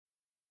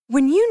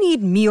When you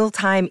need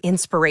mealtime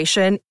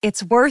inspiration,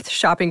 it's worth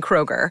shopping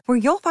Kroger, where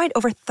you'll find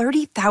over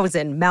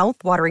 30,000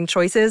 mouth-watering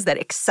choices that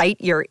excite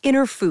your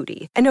inner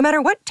foodie. And no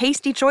matter what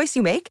tasty choice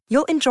you make,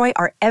 you'll enjoy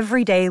our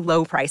everyday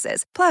low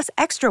prices, plus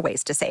extra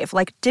ways to save,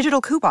 like digital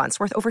coupons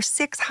worth over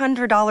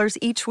 $600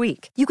 each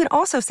week. You can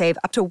also save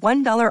up to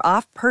 $1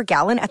 off per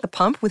gallon at the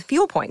pump with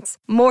fuel points.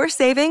 More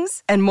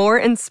savings and more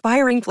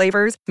inspiring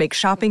flavors make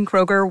shopping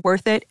Kroger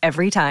worth it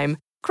every time.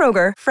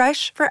 Kroger,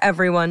 fresh for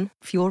everyone.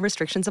 Fuel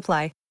restrictions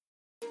apply.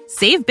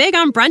 Save big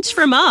on brunch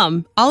for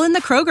mom, all in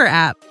the Kroger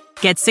app.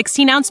 Get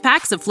 16-ounce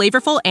packs of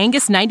flavorful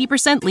Angus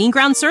 90% lean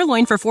ground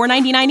sirloin for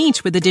 $4.99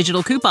 each with a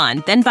digital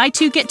coupon. Then buy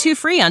 2, get 2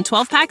 free on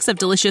 12 packs of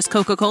delicious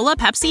Coca-Cola,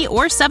 Pepsi,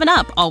 or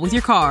 7-Up, all with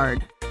your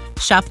card.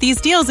 Shop these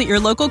deals at your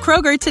local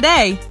Kroger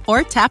today,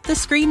 or tap the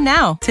screen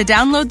now to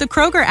download the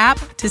Kroger app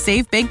to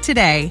save big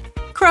today.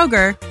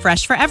 Kroger,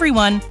 fresh for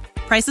everyone.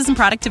 Prices and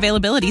product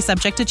availability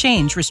subject to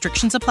change.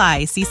 Restrictions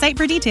apply. See site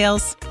for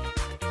details.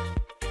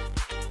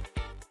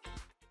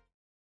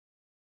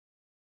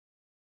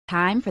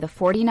 Time for the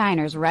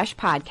 49ers Rush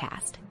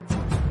Podcast.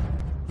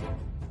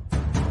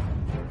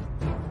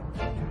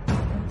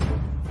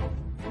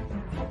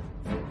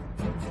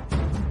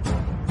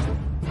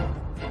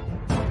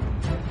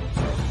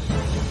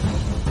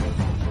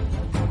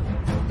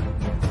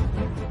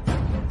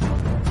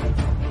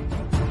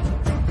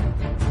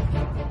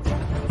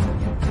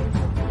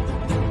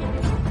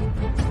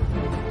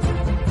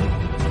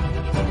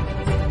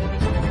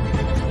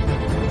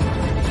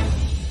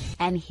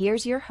 And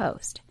here's your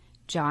host,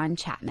 John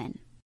Chapman.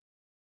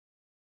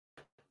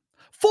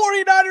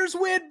 49ers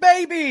win,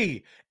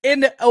 baby!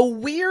 In a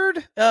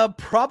weird,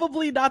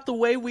 probably not the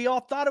way we all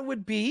thought it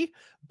would be,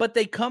 but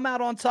they come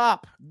out on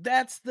top.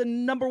 That's the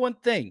number one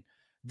thing.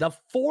 The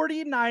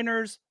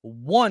 49ers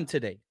won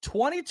today,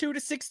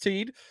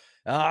 22-16.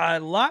 A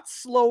lot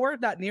slower,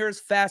 not near as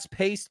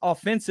fast-paced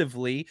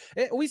offensively.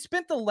 We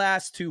spent the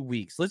last 2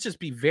 weeks, let's just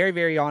be very,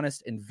 very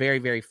honest and very,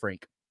 very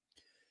frank.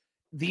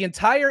 The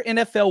entire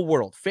NFL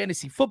world,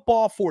 fantasy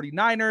football,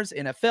 49ers,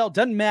 NFL,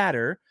 doesn't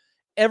matter.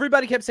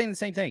 Everybody kept saying the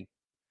same thing.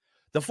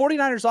 The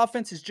 49ers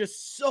offense is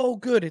just so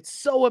good. It's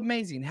so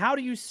amazing. How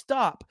do you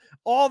stop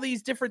all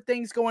these different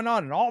things going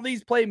on and all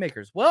these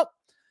playmakers? Well,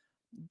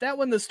 that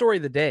wasn't the story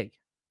of the day.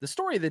 The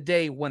story of the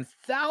day,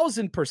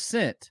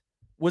 1,000%,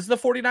 was the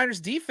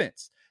 49ers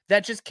defense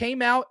that just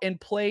came out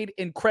and played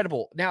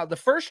incredible. Now, the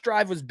first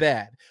drive was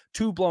bad.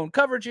 2 blown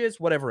coverages,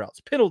 whatever else.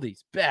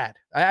 Penalties, bad.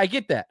 I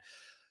get that.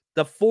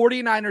 The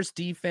 49ers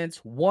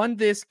defense won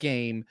this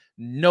game,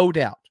 no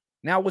doubt.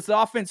 Now, was the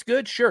offense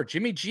good? Sure.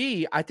 Jimmy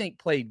G, I think,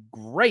 played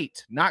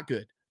great, not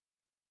good.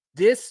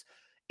 This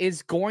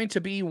is going to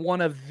be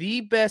one of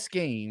the best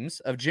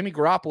games of Jimmy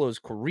Garoppolo's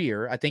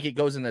career. I think it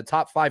goes in the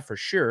top 5 for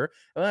sure.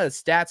 The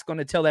stats going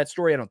to tell that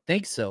story? I don't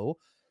think so.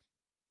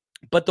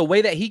 But the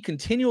way that he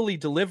continually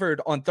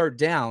delivered on third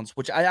downs,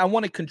 which I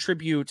want to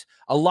contribute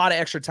a lot of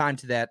extra time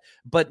to that,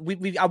 but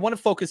I want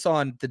to focus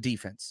on the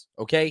defense,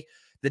 okay?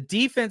 The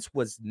defense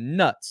was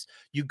nuts.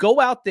 You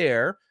go out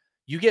there,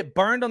 you get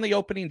burned on the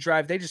opening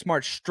drive. They just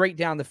march straight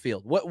down the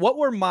field. What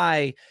were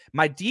my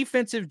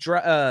defensive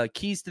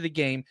keys to the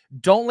game?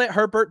 Don't let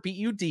Herbert beat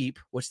you deep,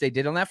 which they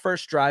did on that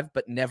first drive,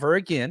 but never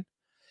again.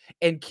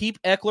 And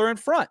keep Eckler in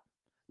front.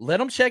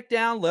 Let him check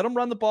down. Let him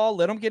run the ball.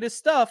 Let him get his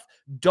stuff.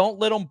 Don't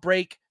let him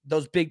break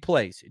those big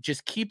plays.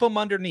 Just keep them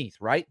underneath,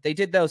 right? They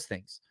did those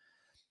things.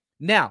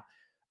 Now,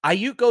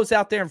 Ayuk goes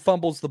out there and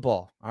fumbles the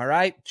ball, all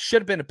right?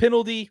 Should have been a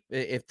penalty.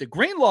 If the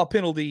Greenlaw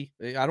penalty,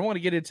 I don't want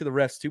to get into the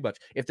refs too much.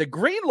 If the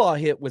Greenlaw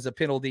hit was a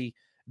penalty,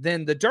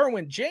 then the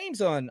Derwin James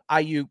on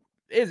Ayuk,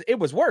 it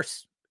was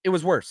worse. It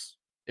was worse.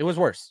 It was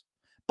worse.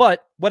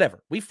 But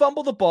whatever. We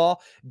fumble the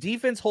ball.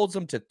 Defense holds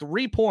them to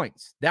 3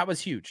 points. That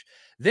was huge.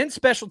 Then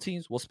special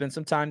teams, we'll spend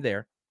some time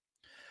there.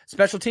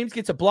 Special teams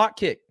gets a block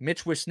kick.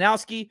 Mitch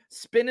Wisnowski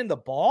spinning the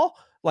ball.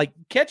 Like,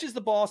 catches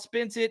the ball,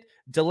 spins it,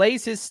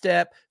 delays his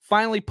step,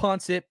 finally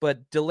punts it,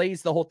 but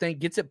delays the whole thing,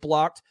 gets it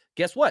blocked.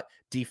 Guess what?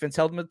 Defense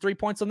held him at 3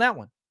 points on that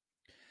one.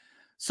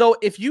 So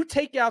if you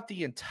take out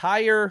the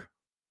entire,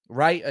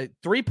 right,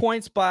 3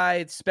 points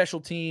by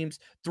special teams,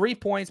 3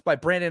 points by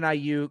Brandon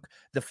Ayuk,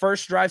 the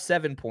first drive,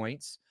 7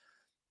 points.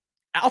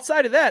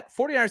 Outside of that,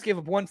 49ers gave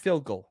up 1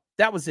 field goal.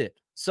 That was it.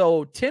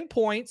 So 10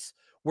 points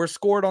were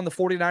scored on the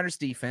 49ers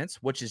defense,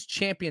 which is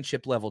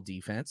championship level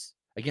defense.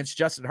 Against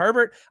Justin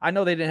Herbert, I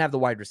know they didn't have the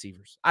wide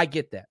receivers. I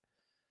get that.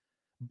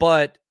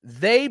 But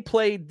they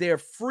played their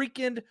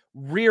freaking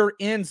rear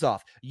ends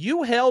off.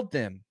 You held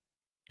them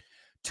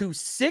to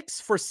 6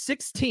 for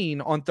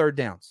 16 on third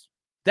downs.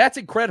 That's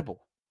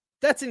incredible.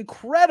 That's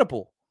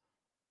incredible.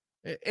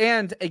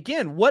 And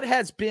again, what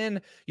has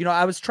been,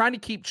 I was trying to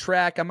keep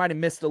track. I might have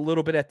missed a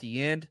little bit at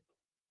the end.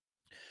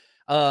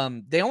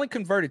 They only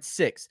converted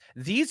 6.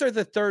 These are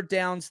the third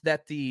downs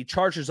that the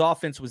Chargers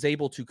offense was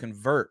able to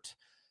convert.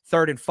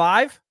 3rd and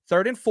 5,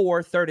 3rd and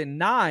 4, 3rd and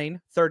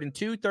 9, 3rd and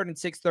 2, 3rd and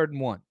 6, 3rd and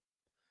 1.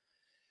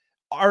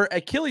 Our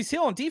Achilles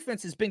heel on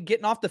defense has been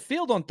getting off the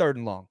field on 3rd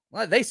and long.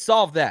 Well, they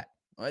solved that.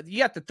 You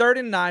got the 3rd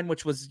and 9,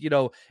 which was,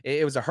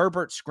 it was a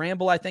Herbert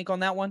scramble, I think,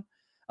 on that one.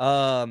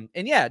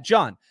 And yeah,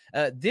 John,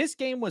 this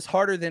game was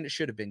harder than it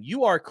should have been.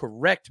 You are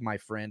correct, my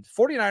friend.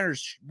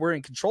 49ers were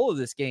in control of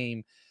this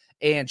game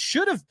and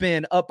should have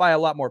been up by a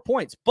lot more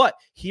points. But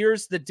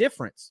here's the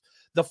difference.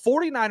 The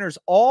 49ers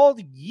all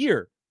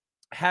year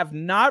have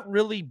not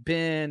really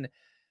been –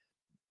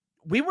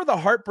 we were the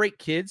heartbreak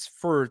kids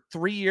for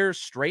 3 years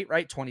straight,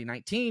 right?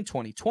 2019,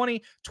 2020,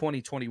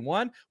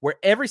 2021, where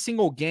every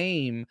single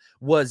game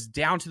was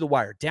down to the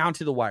wire, down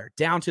to the wire,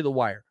 down to the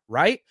wire,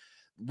 right?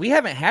 We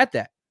haven't had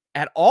that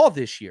at all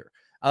this year.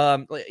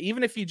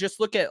 Even if you just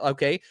look at,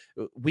 okay,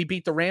 we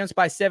beat the Rams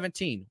by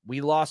 17.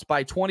 We lost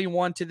by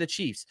 21 to the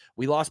Chiefs.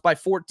 We lost by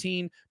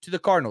 14 to the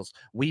Cardinals.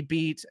 We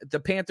beat the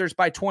Panthers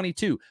by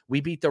 22.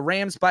 We beat the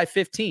Rams by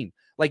 15.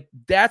 Like,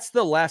 that's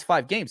the last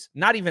 5 games.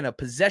 Not even a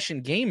possession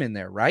game in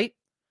there, right?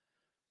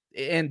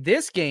 And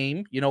this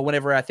game, you know,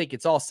 whenever I think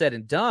it's all said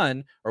and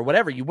done or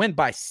whatever, you win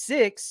by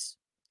 6.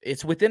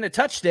 It's within a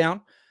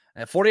touchdown.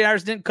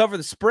 49ers didn't cover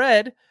the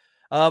spread.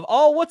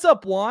 What's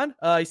up, Juan?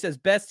 He says,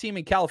 best team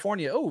in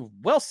California. Oh,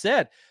 well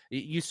said.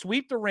 You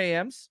sweep the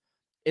Rams,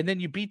 and then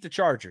you beat the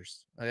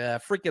Chargers.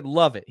 Freaking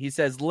love it. He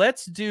says,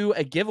 let's do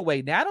a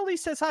giveaway. Natalie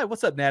says hi.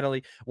 What's up,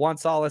 Natalie? Juan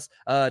Salas.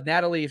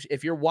 Natalie,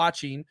 if you're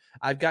watching,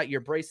 I've got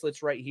your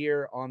bracelets right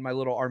here on my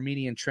little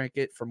Armenian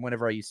trinket from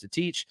whenever I used to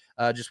teach.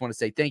 Just want to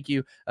say thank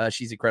you.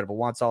 She's incredible.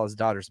 Juan Salas'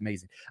 daughter's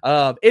amazing.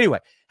 Anyway,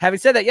 having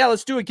said that, yeah,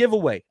 let's do a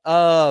giveaway.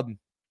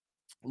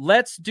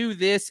 Let's do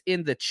this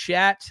in the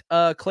chat,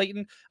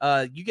 Clayton.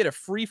 You get a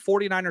free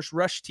 49ers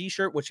Rush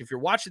t-shirt, which if you're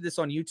watching this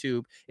on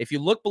YouTube, if you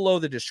look below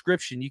the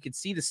description, you can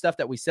see the stuff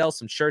that we sell,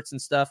 some shirts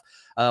and stuff.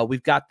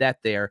 We've got that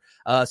there.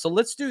 So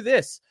let's do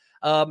this.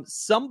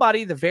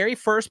 Somebody, the very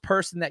first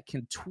person that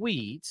can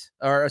tweet,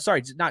 or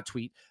sorry, not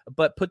tweet,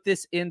 but put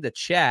this in the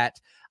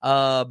chat.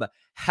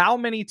 How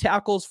many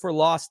tackles for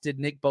loss did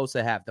Nick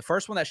Bosa have? The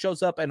first one that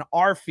shows up in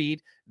our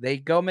feed, they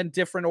go in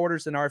different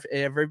orders in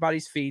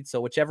everybody's feed. So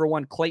whichever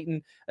one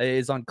Clayton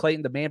is on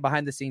Clayton, the man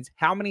behind the scenes,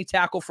 how many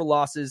tackle for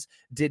losses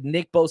did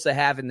Nick Bosa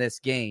have in this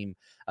game?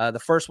 The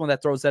first one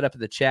that throws that up in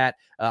the chat,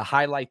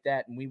 highlight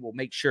that, and we will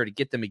make sure to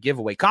get them a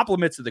giveaway.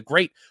 Compliments to the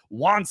great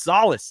Juan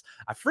Salas.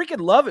 I freaking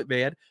love it,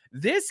 man.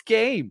 This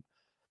game,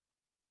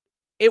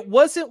 it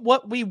wasn't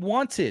what we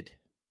wanted.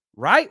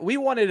 Right? We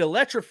wanted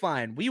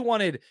electrifying. We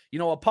wanted,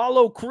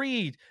 Apollo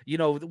Creed.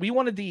 We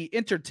wanted the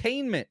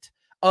entertainment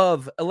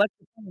of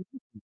electrifying.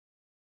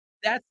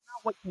 That's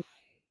not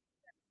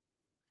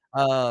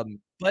what.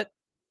 But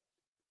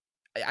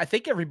I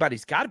think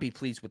everybody's got to be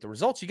pleased with the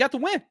results. You got the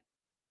win,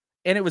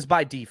 and it was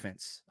by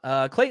defense.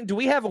 Clayton, do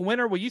we have a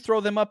winner? Will you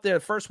throw them up there?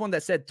 The first one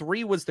that said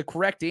 3 was the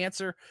correct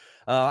answer.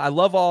 I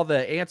love all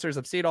the answers.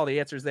 I'm seeing all the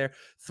answers there.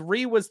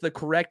 3 was the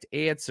correct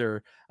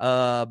answer.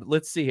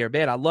 Let's see here.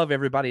 Man, I love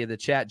everybody in the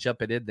chat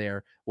jumping in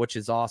there, which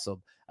is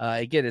awesome.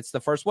 Again, it's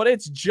the first one.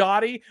 It's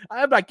Johnny.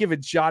 I'm not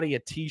giving Johnny a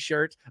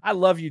t-shirt. I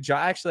love you,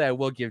 Johnny. Actually, I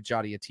will give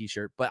Johnny a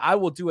t-shirt, but I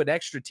will do an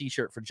extra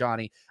t-shirt for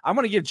Johnny. I'm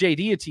going to give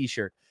JD a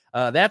t-shirt.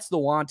 That's the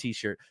Juan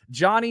t-shirt.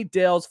 Johnny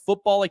Dell's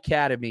Football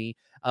Academy.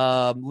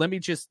 Let me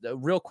just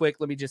real quick,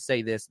 let me just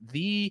say this.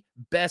 The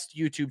best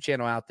YouTube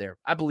channel out there.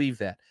 I believe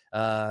that.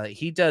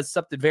 He does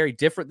something very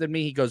different than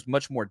me. He goes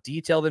much more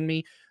detail than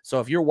me. So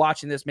if you're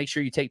watching this, make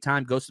sure you take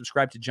time, go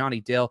subscribe to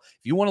Johnny Dell.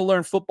 If you want to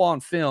learn football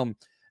and film,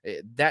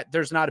 that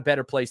there's not a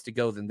better place to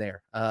go than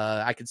there.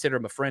 I consider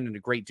him a friend and a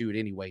great dude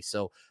anyway.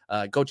 So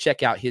go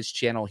check out his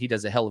channel. He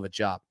does a hell of a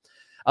job.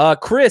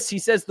 Chris, he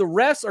says, the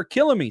refs are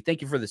killing me.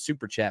 Thank you for the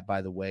super chat,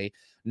 by the way.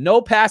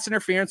 No pass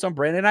interference on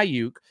Brandon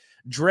Ayuk.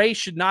 Dre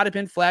should not have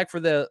been flagged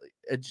for the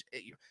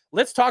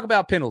let's talk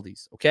about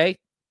penalties, okay?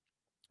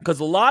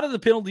 Because a lot of the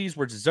penalties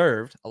were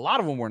deserved. A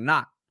lot of them were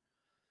not.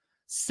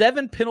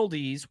 7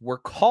 penalties were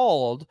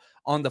called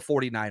on the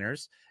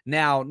 49ers.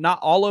 Now, not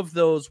all of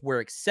those were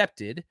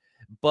accepted,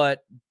 but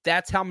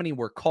that's how many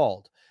were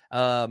called.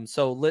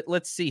 So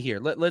let's see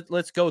here.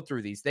 Let's go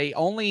through these. They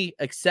only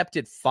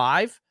accepted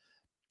 5.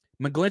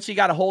 McGlinchey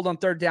got a hold on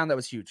 3rd down. That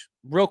was huge.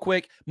 Real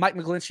quick, Mike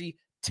McGlinchey,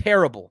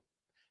 terrible,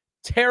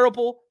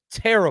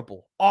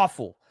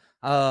 awful.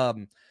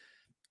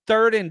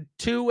 3rd and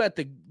 2 at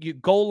the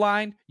goal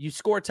line. You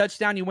score a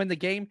touchdown, you win the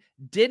game.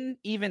 Didn't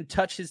even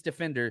touch his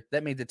defender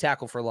that made the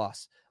tackle for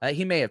loss.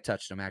 He may have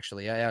touched him,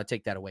 actually. I'll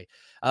take that away.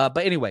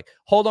 But anyway,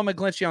 hold on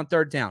McGlinchey on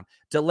 3rd down.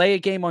 Delay a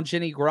game on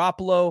Jimmy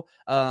Garoppolo.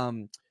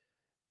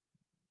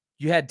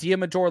 You had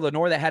Diamador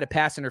Lenore that had a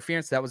pass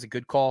interference. That was a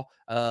good call.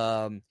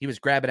 He was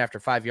grabbing after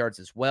 5 yards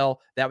as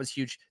well. That was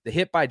huge. The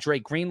hit by Dre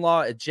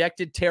Greenlaw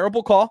ejected.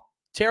 Terrible call.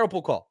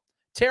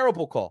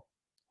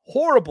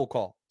 Horrible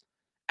call.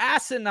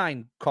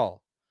 Asinine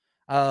call.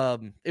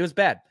 It was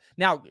bad.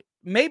 Now,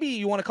 maybe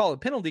you want to call it a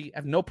penalty. I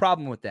have no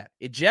problem with that.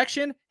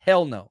 Ejection?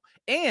 Hell no.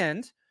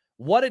 And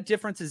what a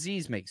difference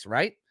Azeez makes,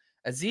 right?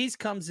 Azeez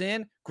comes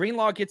in,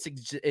 Greenlaw gets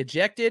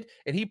ejected,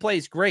 and he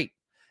plays great.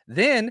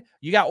 Then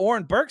you got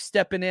Oren Burks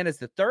stepping in as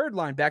the 3rd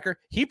linebacker.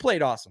 He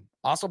played awesome.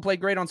 Also played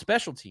great on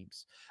special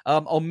teams.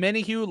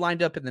 Omenihu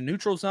lined up in the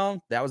neutral zone.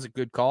 That was a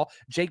good call.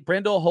 Jake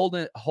Brendel hold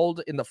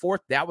in the 4th.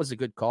 That was a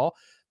good call.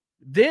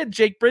 Then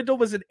Jake Brendel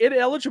was an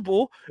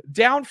ineligible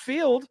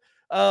downfield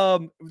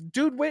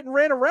Dude went and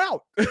ran a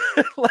route.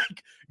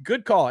 Like,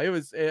 good call. It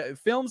was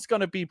film's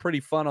going to be pretty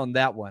fun on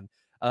that one.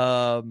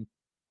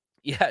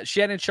 Yeah,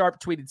 Shannon Sharp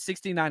tweeted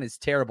 69 is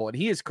terrible, and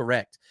he is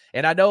correct.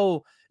 And I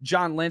know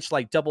John Lynch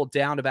like doubled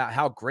down about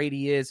how great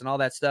he is and all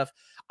that stuff.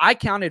 I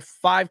counted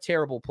 5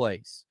 terrible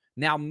plays.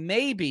 Now,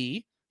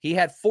 maybe he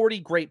had 40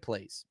 great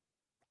plays.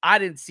 I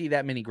didn't see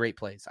that many great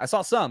plays. I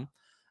saw some.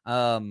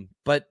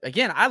 But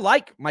again, I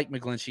like Mike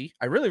McGlinchey.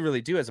 I really,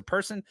 really do as a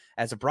person,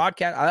 as a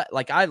broadcast.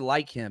 I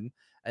like him,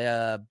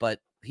 but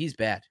he's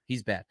bad.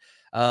 He's bad.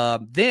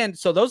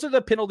 So those are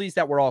the penalties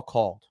that were all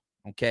called.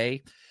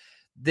 Okay.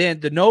 Then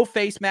the no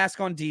face mask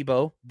on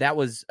Debo, that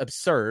was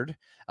absurd.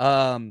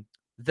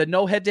 The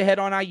no head-to-head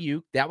on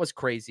Ayuk, that was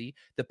crazy.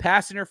 The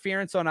pass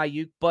interference on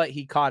Ayuk, but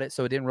he caught it,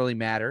 so it didn't really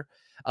matter.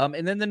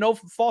 And then the no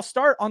false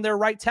start on their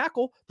right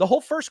tackle, the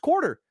whole first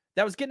quarter,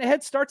 that was getting a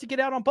head start to get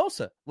out on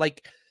Bosa.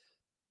 Like,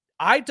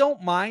 I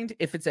don't mind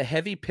if it's a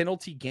heavy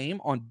penalty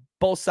game on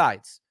both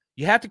sides.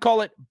 You have to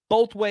call it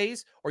both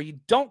ways, or you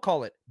don't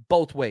call it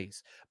both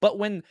ways. But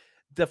when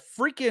the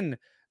freaking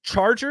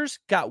Chargers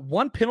got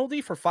 1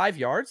 penalty for 5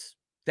 yards,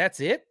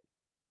 that's it.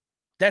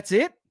 That's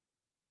it.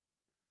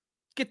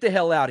 Get the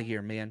hell out of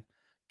here, man.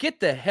 Get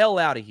the hell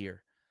out of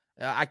here.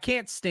 I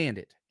can't stand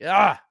it.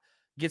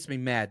 Gets me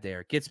mad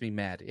there. Gets me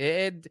mad.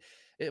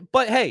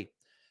 But hey,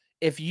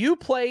 if you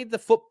play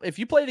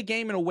the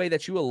game in a way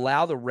that you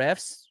allow the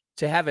refs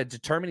to have a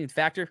determining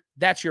factor,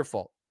 that's your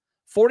fault.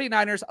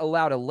 49ers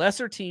allowed a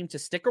lesser team to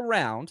stick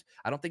around.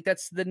 I don't think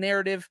that's the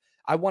narrative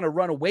I want to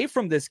run away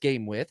from this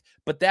game with,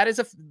 but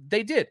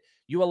they did.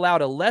 You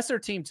allowed a lesser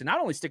team to not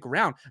only stick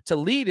around, to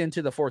lead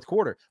into the fourth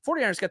quarter.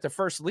 49ers got the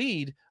first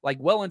lead like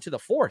well into the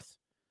fourth.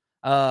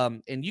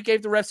 And you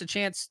gave the refs a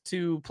chance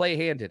to play a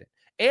hand in it.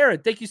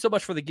 Aaron, thank you so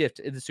much for the gift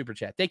in the super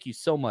chat. Thank you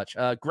so much.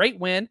 Great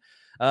win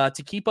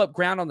to keep up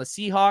ground on the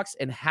Seahawks.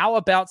 And how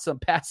about some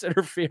pass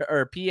interference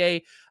or PA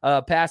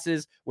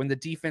passes when the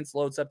defense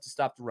loads up to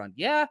stop the run?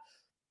 Yeah,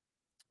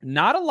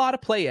 not a lot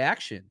of play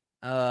action.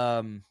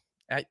 I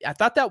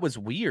thought that was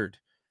weird.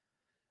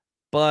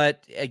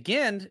 But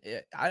again,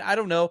 I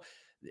don't know.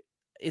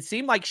 It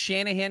seemed like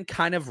Shanahan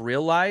kind of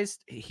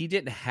realized he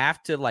didn't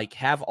have to like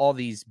have all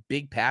these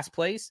big pass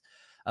plays.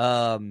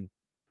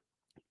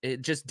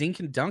 It just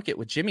dink and dunk it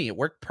with Jimmy. It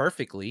worked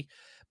perfectly.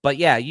 But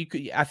yeah,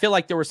 I feel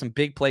like there were some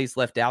big plays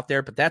left out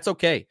there, but that's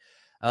okay.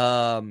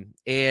 And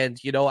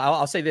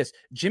I'll say this,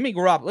 Jimmy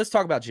Garoppolo. Let's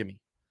talk about Jimmy.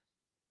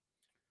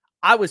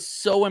 I was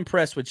so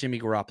impressed with Jimmy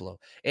Garoppolo.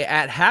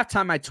 At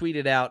halftime, I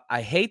tweeted out,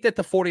 I hate that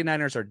the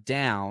 49ers are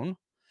down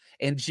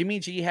and Jimmy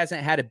G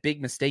hasn't had a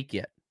big mistake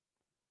yet.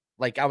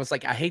 Like, I was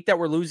like, I hate that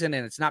we're losing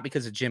and it's not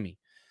because of Jimmy.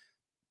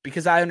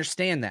 Because I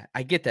understand that.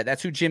 I get that.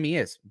 That's who Jimmy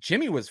is.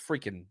 Jimmy was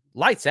freaking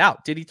lights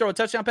out. Did he throw a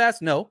touchdown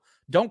pass? No.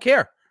 Don't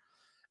care.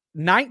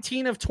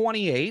 19 of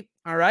 28.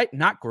 All right.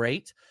 Not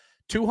great.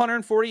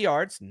 240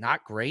 yards.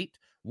 Not great.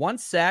 1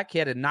 sack. He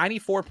had a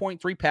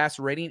 94.3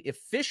 passer rating.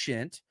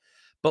 Efficient.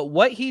 But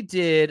what he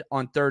did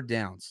on third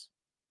down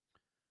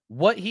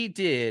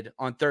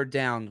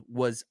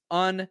was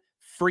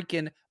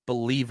unfreaking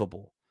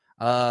believable.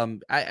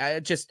 I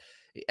just,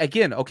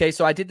 again, okay,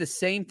 so I did the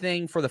same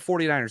thing for the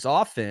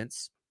 49ers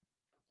offense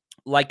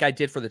like I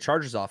did for the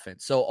Chargers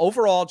offense. So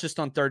overall, just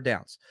on third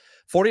downs,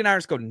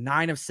 49ers go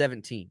 9 of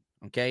 17.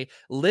 Okay.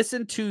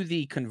 Listen to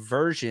the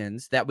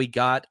conversions that we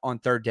got on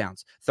third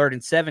downs. 3rd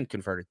and 7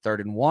 converted.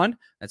 3rd and 1.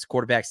 That's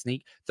quarterback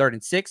sneak. 3rd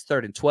and 6,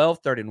 3rd and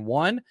 12, 3rd and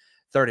 1,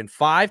 3rd and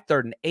 5,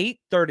 3rd and 8,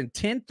 3rd and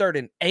 10, 3rd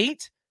and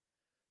 8.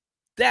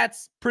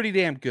 That's pretty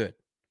damn good.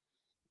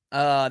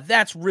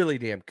 That's really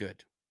damn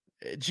good.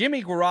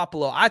 Jimmy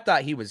Garoppolo, I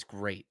thought he was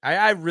great.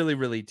 I really,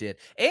 really did.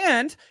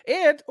 And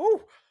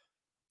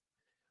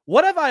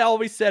what have I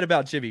always said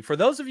about Jimmy? For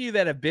those of you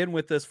that have been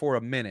with us for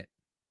a minute,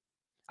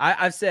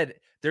 I've said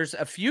there's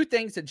a few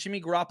things that Jimmy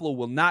Garoppolo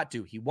will not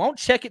do. He won't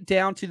check it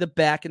down to the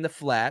back in the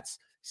flats.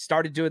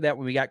 Started doing that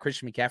when we got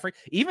Christian McCaffrey.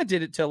 Even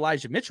did it to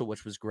Elijah Mitchell,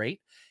 which was great.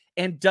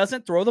 And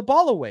doesn't throw the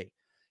ball away.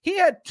 He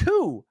had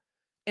 2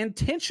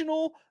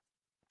 intentional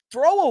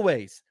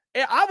throwaways.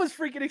 And I was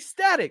freaking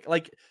ecstatic.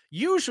 Like,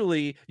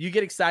 usually you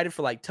get excited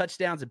for like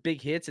touchdowns and big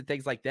hits and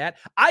things like that.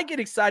 I get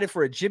excited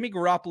for a Jimmy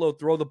Garoppolo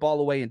throw the ball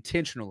away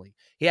intentionally.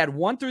 He had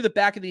one through the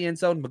back of the end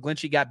zone.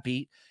 McGlinchey got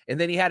beat. And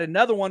then he had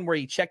another one where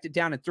he checked it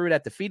down and threw it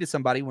at the feet of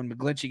somebody when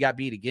McGlinchey got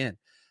beat again.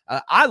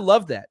 I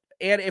love that.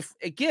 And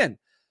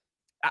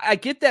I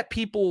get that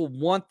people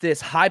want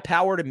this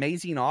high-powered,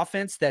 amazing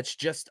offense that's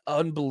just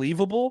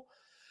unbelievable.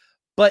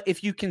 But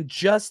if you can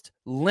just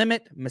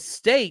limit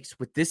mistakes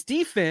with this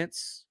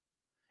defense,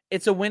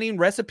 it's a winning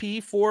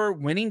recipe for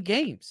winning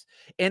games.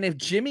 And if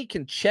Jimmy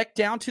can check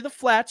down to the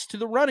flats, to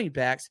the running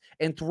backs,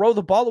 and throw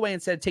the ball away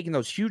instead of taking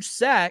those huge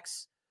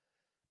sacks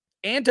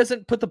and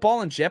doesn't put the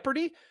ball in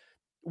jeopardy,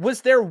 was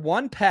there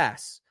one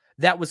pass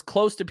that was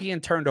close to being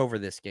turned over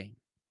this game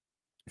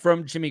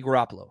from Jimmy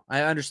Garoppolo?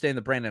 I understand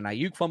the Brandon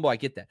Ayuk fumble. I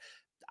get that.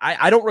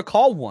 I don't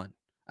recall one.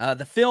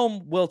 The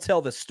film will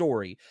tell the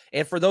story.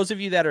 And for those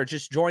of you that are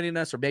just joining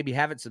us or maybe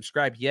haven't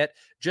subscribed yet,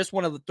 just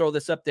want to throw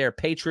this up there,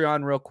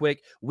 Patreon real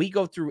quick. We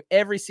go through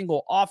every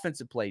single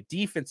offensive play,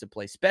 defensive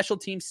play, special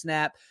team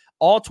snap,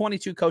 all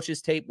 22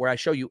 coaches tape where I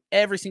show you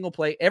every single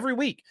play every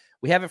week.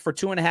 We have it for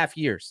 2.5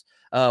 years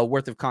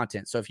worth of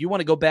content. So if you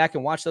want to go back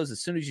and watch those,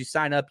 as soon as you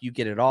sign up, you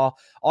get it all.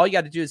 All you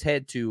got to do is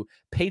head to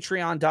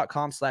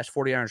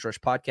patreon.com/49ers Rush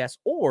Podcast,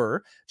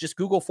 or just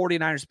Google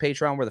 49ers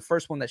Patreon. We're the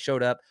first one that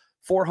showed up.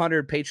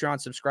 400 Patreon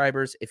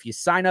subscribers. If you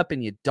sign up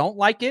and you don't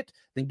like it,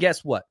 then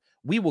guess what?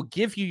 We will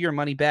give you your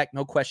money back.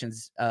 No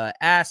questions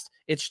asked.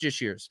 It's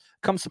just yours.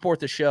 Come support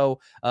the show.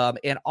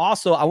 And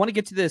also, I want to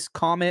get to this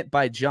comment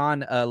by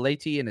John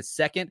Leite in a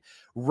second.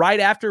 Right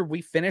after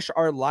we finish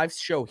our live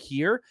show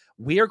here,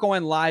 we are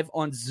going live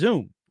on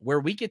Zoom, where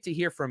we get to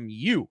hear from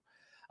you.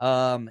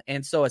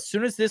 And so as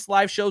soon as this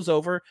live show's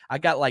over, I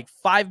got like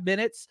 5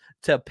 minutes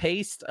to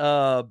paste,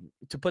 to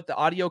put the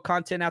audio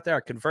content out there. I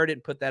convert it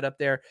and put that up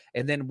there,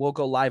 and then we'll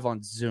go live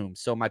on Zoom.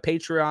 So my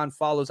Patreon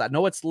follows. I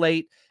know it's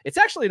late. It's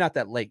actually not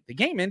that late. The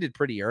game ended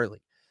pretty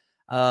early.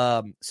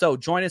 So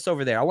join us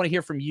over there. I want to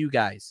hear from you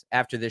guys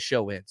after this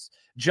show ends.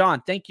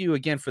 John, thank you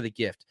again for the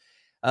gift.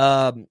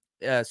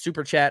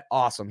 Super chat.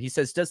 Awesome. He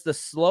says, does the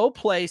slow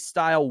play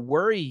style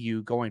worry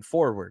you going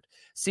forward?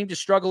 Seem to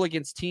struggle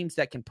against teams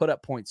that can put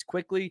up points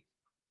quickly.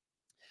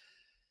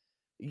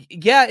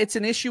 Yeah, it's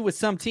an issue with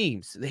some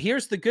teams.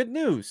 Here's the good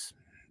news.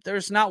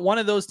 There's not one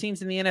of those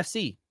teams in the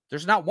NFC.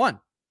 There's not one.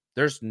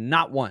 There's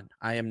not one.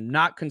 I am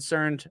not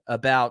concerned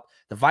about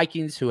the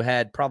Vikings, who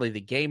had probably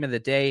the game of the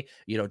day.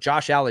 You know,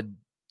 Josh Allen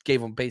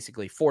gave them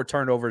basically 4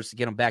 turnovers to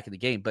get them back in the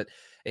game. But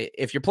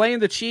if you're playing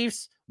the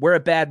Chiefs, we're a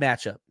bad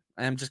matchup.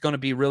 I'm just going to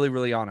be really,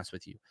 really honest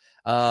with you.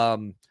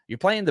 You're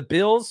playing the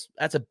Bills.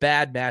 That's a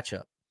bad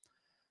matchup.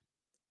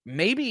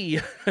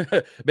 Maybe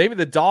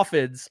the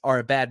Dolphins are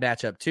a bad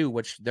matchup too,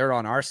 which they're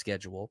on our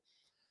schedule.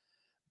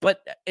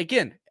 But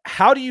again,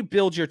 how do you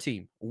build your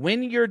team?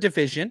 Win your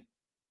division,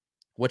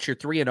 which you're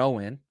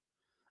 3-0 in.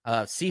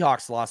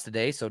 Seahawks lost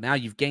today, so now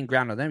you've gained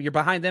ground on them. You're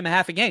behind them a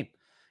half a game,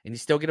 and you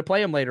still get to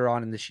play them later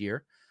on in this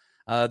year.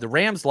 The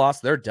Rams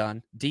lost. They're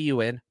done.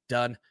 DUN,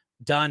 done.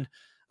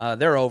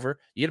 They're over.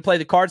 You get to play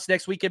the Cards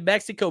next week in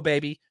Mexico,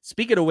 baby.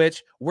 Speaking of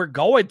which, we're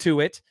going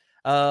to it.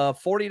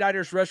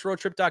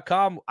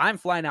 49ersRushRoadTrip.com. I'm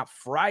flying out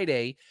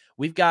Friday.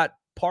 We've got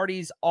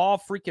parties all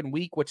freaking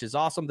week, which is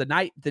awesome.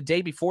 The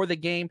day before the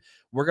game,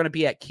 we're going to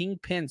be at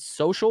Kingpin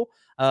Social,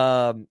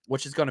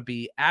 which is going to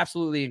be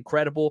absolutely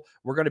incredible.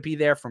 We're going to be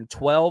there from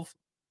 12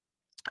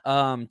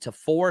 to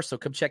 4, so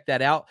come check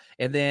that out.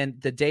 And then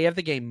the day of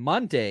the game,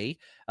 Monday,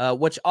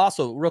 which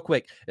also real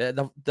quick,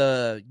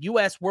 the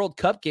U.S. World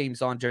Cup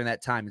game's on during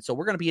that time, and so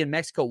we're going to be in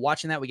Mexico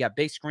watching that. We got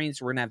big screens,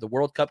 so we're going to have the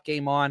World Cup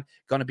game on.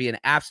 Going to be an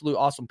absolute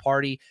awesome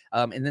party.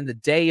 And then the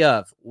day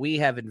of, we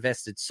have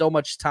invested so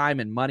much time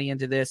and money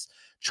into this.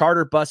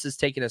 Charter buses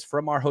taking us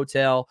from our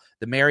hotel,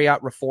 the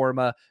Marriott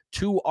Reforma,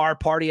 to our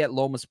party at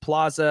Lomas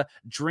Plaza.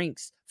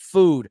 Drinks,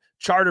 food,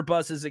 charter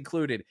buses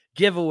included,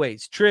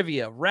 giveaways,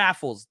 trivia,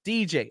 raffles,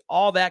 DJ,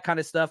 all that kind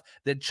of stuff.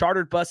 Then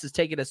chartered buses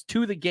taking us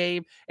to the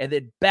game and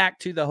then back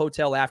to the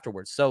hotel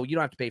afterwards. So you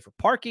don't have to pay for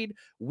parking.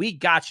 We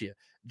got you.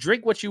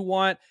 Drink what you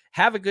want.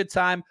 Have a good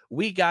time.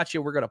 We got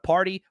you. We're going to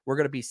party. We're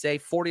going to be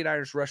safe.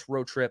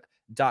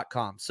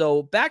 49ersRushRoadTrip.com.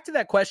 So back to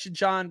that question,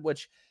 John,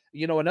 which,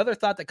 you know, another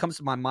thought that comes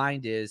to my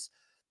mind is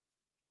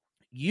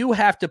you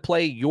have to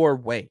play your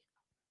way.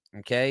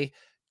 Okay.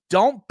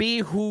 Don't be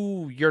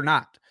who you're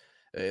not.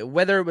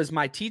 Whether it was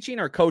my teaching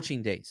or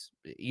coaching days,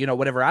 you know,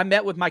 whenever I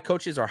met with my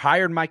coaches or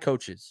hired my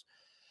coaches,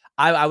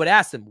 I would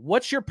ask them,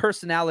 what's your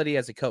personality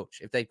as a coach?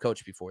 If they've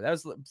coached before, that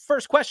was the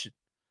first question.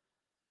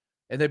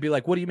 And they'd be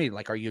like, what do you mean?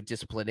 Like, are you a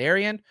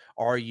disciplinarian?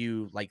 Are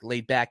you like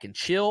laid back and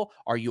chill?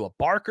 Are you a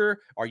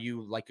barker? Are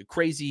you like a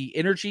crazy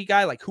energy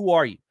guy? Like, who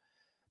are you?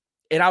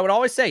 And I would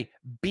always say,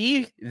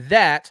 be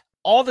that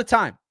all the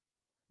time.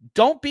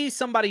 Don't be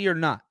somebody you're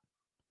not.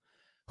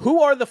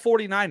 Who are the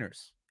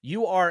 49ers?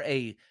 You are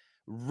a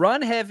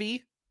run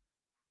heavy,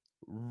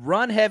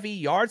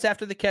 yards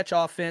after the catch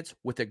offense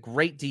with a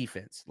great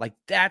defense. Like,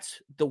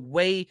 that's the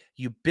way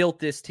you built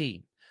this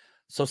team.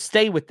 So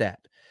stay with that.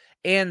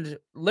 And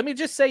let me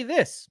just say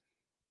this.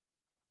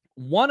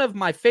 One of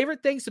my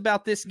favorite things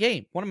about this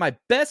game, one of my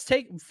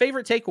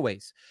favorite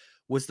takeaways,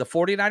 was the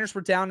 49ers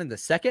were down in the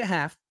second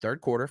half,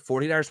 third quarter.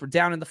 49ers were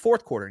down in the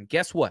fourth quarter. And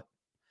guess what?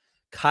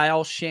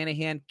 Kyle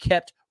Shanahan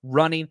kept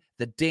running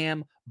the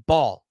damn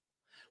ball.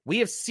 We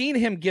have seen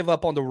him give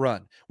up on the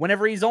run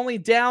whenever he's only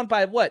down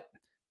by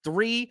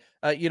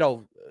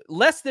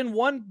less than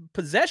one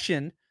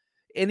possession,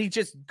 and he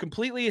just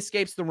completely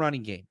escapes the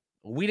running game.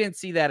 We didn't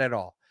see that at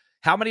all.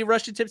 How many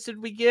rush attempts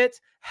did we get?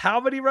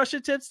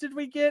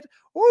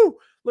 Woo,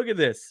 look at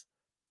this.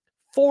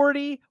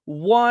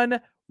 41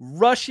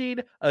 rushing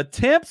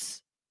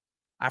attempts.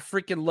 I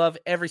freaking love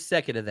every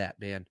second of that,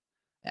 man.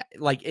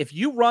 Like, if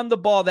you run the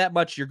ball that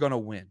much, you're going to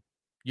win.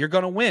 You're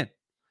going to win.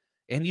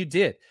 And you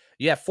did.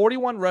 You have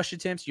 41 rush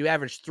attempts. You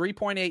averaged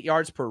 3.8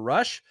 yards per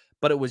rush,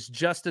 but it was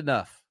just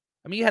enough.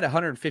 I mean, you had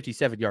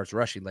 157 yards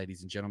rushing,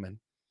 ladies and gentlemen.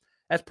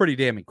 That's pretty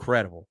damn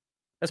incredible.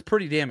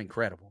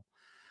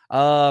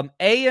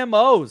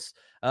 AMOs,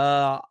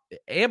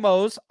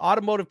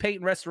 Automotive Paint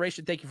and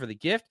Restoration. Thank you for the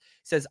gift.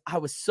 Says, I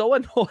was so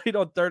annoyed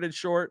on 3rd and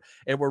short,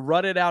 and we're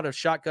running out of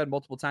shotgun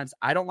multiple times.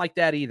 I don't like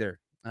that either.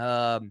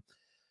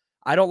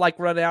 I don't like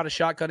running out of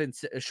shotgun in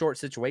short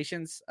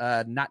situations.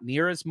 Not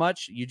near as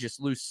much. You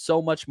just lose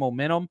so much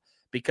momentum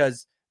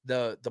because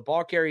the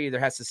ball carrier either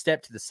has to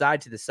step to the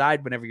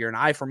side whenever you're in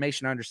I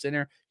formation under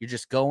center. You're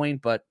just going,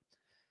 but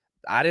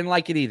I didn't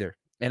like it either.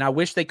 And I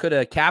wish they could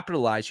have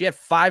capitalized. You had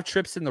 5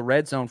 trips in the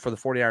red zone for the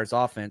 49ers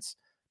offense.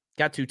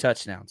 Got 2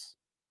 touchdowns.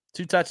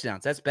 2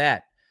 touchdowns. That's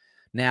bad.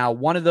 Now,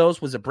 one of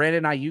those was a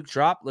Brandon Ayuk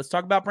drop. Let's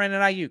talk about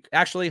Brandon Ayuk.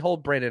 Actually,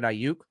 hold Brandon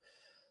Ayuk.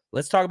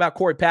 Let's talk about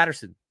Corey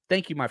Patterson.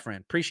 Thank you, my friend.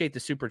 Appreciate the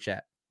super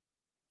chat.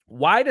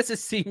 Why does it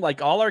seem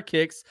like all our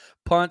kicks,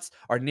 punts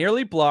are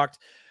nearly blocked?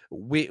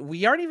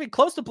 We aren't even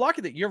close to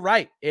blocking it. You're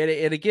right.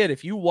 And again,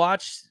 if you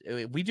watch,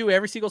 we do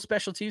every single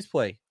special teams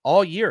play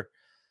all year.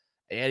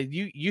 And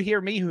you hear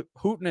me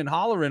hooting and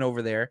hollering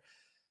over there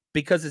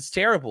because it's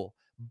terrible.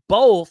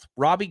 Both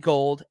Robbie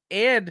Gould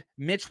and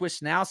Mitch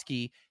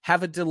Wishnowsky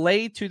have a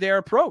delay to their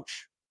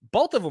approach.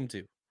 Both of them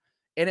do.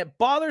 And it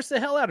bothers the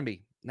hell out of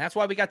me. And that's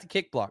why we got the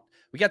kick blocked.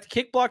 We got the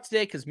kick blocked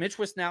today because Mitch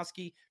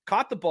Wishnowsky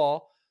caught the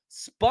ball,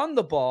 spun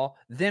the ball,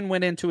 then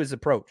went into his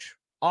approach.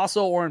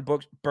 Also, Oren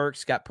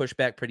Burks got pushed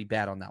back pretty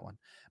bad on that one.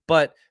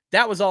 But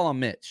that was all on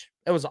Mitch.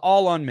 It was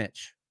all on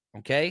Mitch.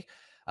 Okay?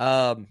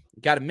 Got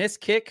a missed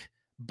kick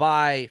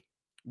by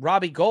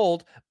Robbie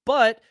Gould,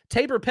 but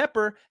Tabor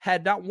Pepper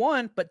had not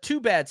 1, but 2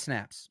 bad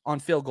snaps on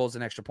field goals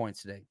and extra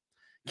points today.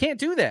 Can't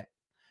do that.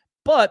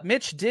 But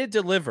Mitch did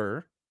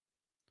deliver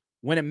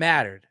when it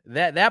mattered.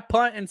 That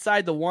punt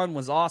inside the 1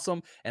 was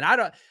awesome. And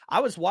I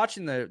was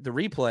watching the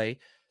replay,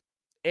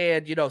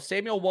 and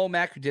Samuel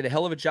Womack, who did a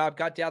hell of a job,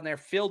 got down there,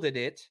 fielded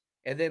it,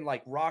 and then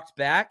rocked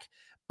back.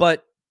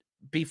 But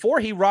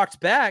before he rocked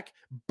back,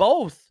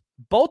 both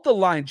the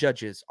line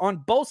judges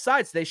on both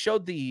sides, they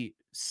showed the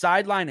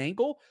sideline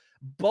angle.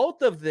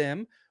 Both of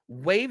them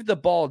waved the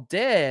ball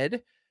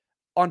dead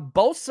on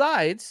both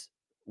sides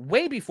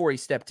way before he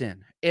stepped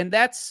in. And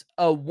that's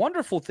a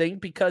wonderful thing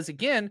because,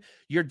 again,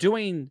 you're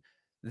doing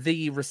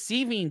the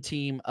receiving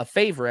team a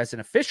favor as an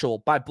official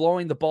by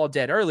blowing the ball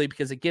dead early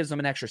because it gives them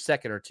an extra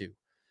second or 2.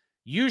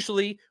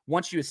 Usually,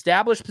 once you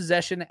establish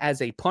possession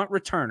as a punt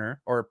returner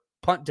or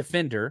punt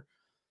defender,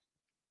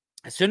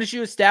 as soon as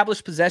you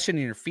establish possession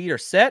and your feet are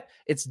set,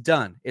 it's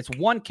done. It's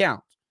 1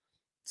 count.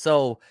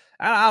 So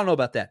I don't know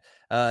about that.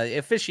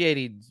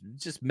 Officiating,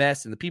 just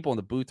mess, and the people in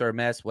the booth are a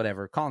mess,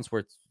 whatever.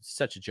 Collinsworth's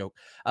such a joke.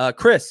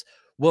 Chris,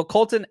 will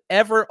Colton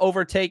ever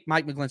overtake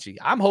Mike McGlinchey?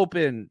 I'm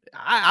hoping,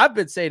 I've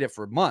been saying it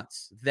for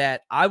months,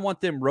 that I want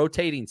them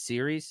rotating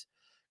series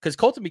because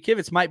Colton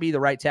McKivitz might be the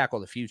right tackle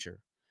of the future.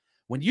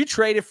 When you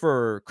traded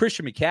for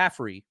Christian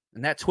McCaffrey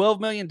and that $12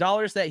 million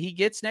that he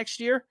gets next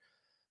year,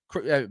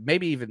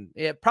 maybe even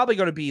probably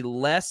going to be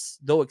less.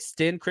 They'll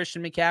extend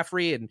Christian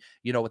McCaffrey and,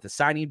 with the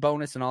signing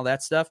bonus and all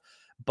that stuff.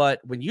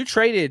 But when you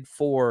traded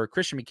for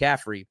Christian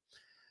McCaffrey,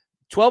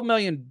 $12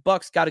 million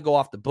got to go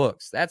off the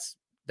books. That's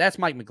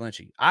Mike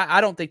McGlinchey. I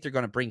don't think they're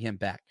going to bring him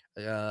back.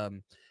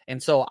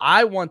 And so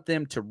I want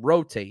them to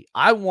rotate.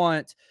 I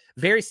want,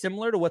 very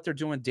similar to what they're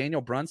doing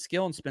Daniel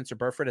Brunskill and Spencer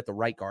Burford at the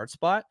right guard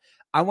spot,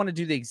 I want to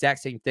do the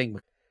exact same thing.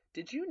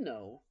 Did you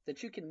know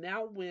that you can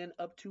now win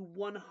up to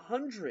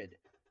 100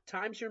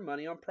 times your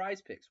money on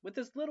Prize Picks with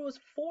as little as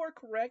 4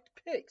 correct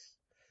picks?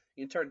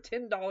 You can turn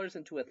 $10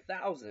 into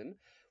 $1,000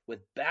 with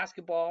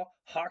basketball,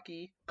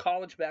 hockey,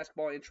 college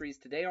basketball entries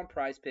today on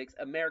Prize Picks,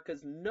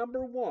 America's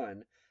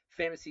 #1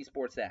 fantasy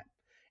sports app.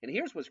 And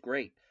here's what's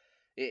great.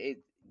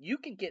 You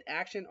can get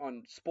action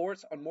on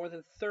sports on more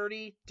than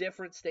 30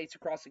 different states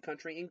across the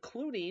country,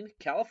 including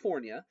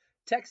California,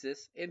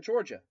 Texas, and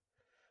Georgia.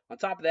 On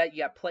top of that,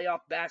 you got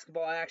playoff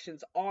basketball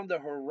actions on the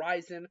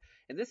horizon,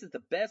 and this is the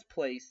best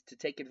place to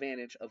take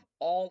advantage of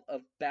all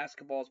of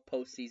basketball's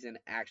postseason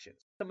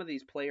actions. Some of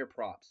these player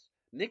props.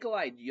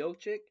 Nikolai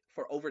Jokic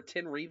for over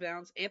 10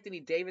 rebounds.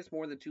 Anthony Davis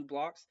more than 2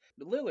 blocks.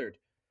 Lillard,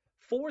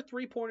 4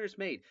 3-pointers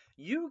made.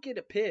 You get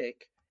to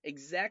pick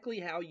exactly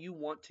how you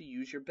want to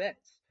use your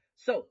bets.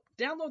 So,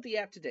 download the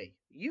app today.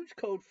 Use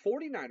code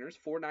 49ers,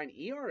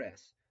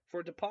 49ERS, for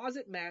a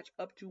deposit match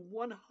up to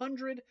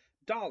 $100.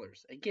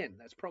 Again,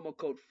 that's promo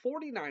code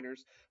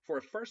 49ers for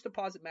a first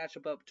deposit match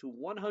up to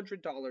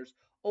 $100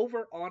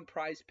 over on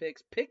Prize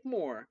Picks. Pick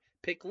more,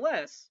 pick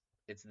less.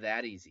 It's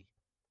that easy.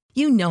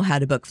 You know how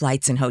to book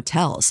flights and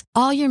hotels.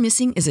 All you're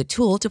missing is a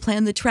tool to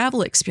plan the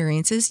travel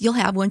experiences you'll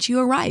have once you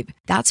arrive.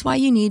 That's why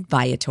you need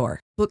Viator.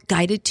 Book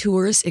guided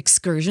tours,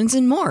 excursions,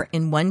 and more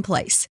in one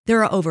place.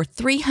 There are over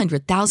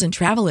 300,000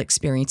 travel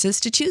experiences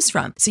to choose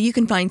from, so you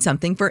can find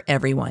something for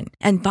everyone.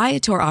 And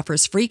Viator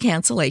offers free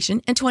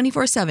cancellation and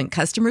 24/7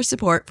 customer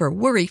support for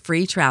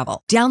worry-free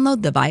travel.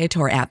 Download the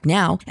Viator app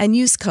now and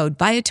use code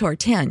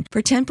Viator10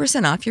 for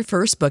 10% off your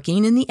first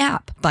booking in the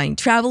app. Find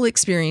travel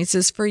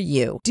experiences for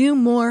you. Do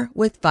more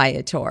with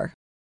Viator.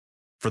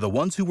 For the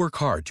ones who work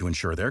hard to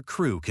ensure their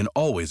crew can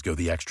always go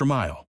the extra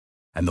mile,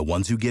 and the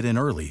ones who get in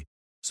early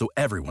so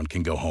everyone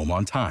can go home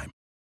on time.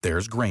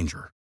 There's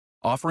Grainger,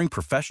 offering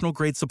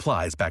professional-grade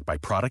supplies backed by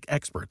product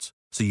experts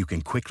so you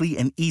can quickly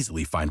and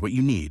easily find what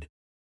you need.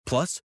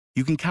 Plus,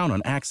 you can count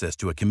on access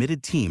to a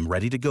committed team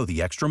ready to go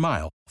the extra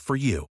mile for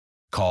you.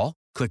 Call,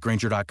 click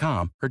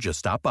Grainger.com, or just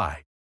stop by.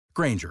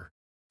 Grainger,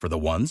 for the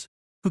ones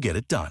who get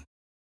it done.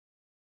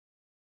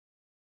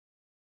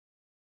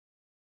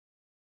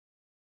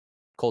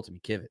 Colton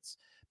McKivitz.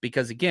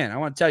 Because, again, I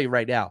want to tell you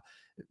right now,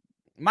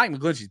 Mike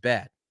McGlinchey's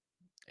bad.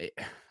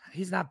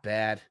 He's not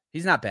bad.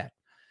 He's not bad.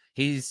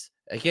 He's,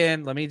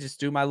 again, let me just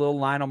do my little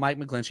line on Mike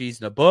McGlinchey.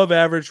 He's an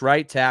above-average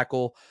right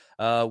tackle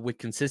with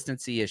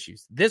consistency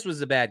issues. This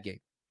was a bad game.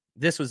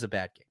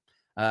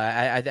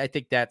 I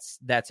think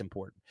that's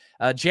important.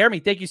 Jeremy,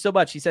 thank you so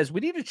much. He says,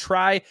 we need to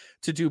try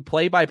to do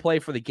play-by-play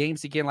for the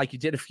games again like you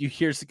did a few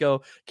years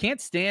ago.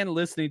 Can't stand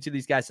listening to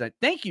these guys tonight.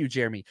 Thank you,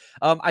 Jeremy.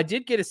 I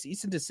did get a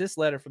cease and desist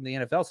letter from the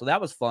NFL, so that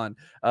was fun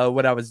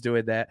when I was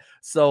doing that.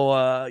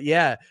 So,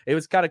 yeah, it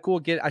was kind of cool.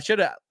 I should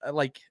have,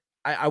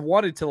 I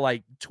wanted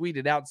to, tweet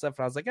it out and stuff,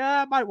 and I was like,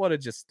 I might want to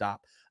just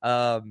stop.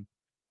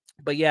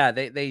 But, yeah,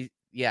 they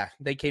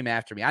came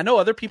after me. I know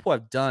other people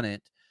have done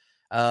it.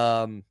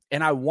 And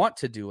I want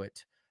to do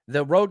it.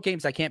 The road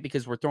games I can't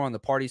because we're throwing the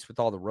parties with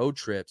all the road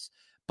trips.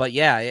 But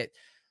yeah,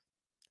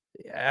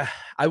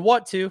 I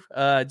want to.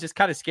 Just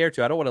kind of scared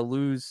to. I don't want to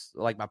lose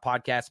my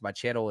podcast, my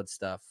channel, and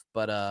stuff.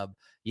 But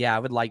yeah, I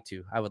would like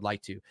to.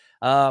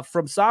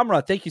 From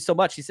Samra, thank you so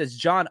much. He says,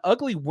 John,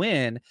 ugly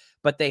win,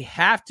 but they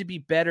have to be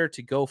better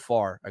to go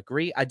far.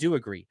 Agree? I do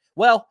agree.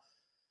 Well,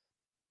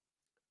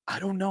 I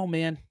don't know,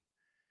 man.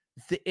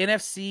 The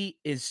NFC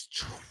is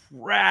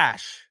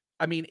trash.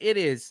 I mean,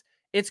 it's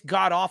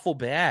god awful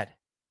bad.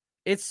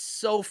 It's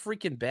so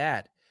freaking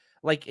bad.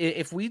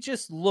 If we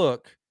just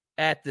look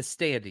at the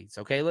standings,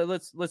 okay,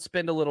 let's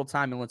spend a little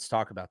time and let's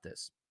talk about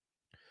this.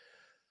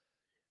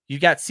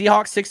 You've got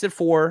Seahawks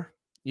 6-4.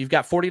 You've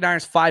got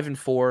 49ers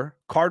 5-4,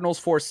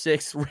 Cardinals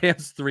 4-6,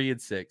 Rams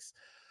 3-6.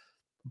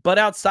 But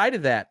outside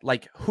of that,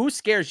 who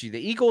scares you? The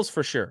Eagles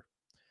for sure.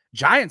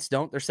 Giants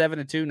don't. They're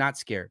 7-2, not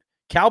scared.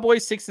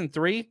 Cowboys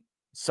 6-3.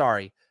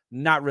 Sorry,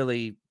 not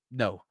really.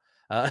 No.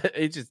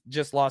 It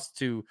just lost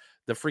to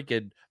the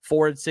freaking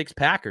 4-6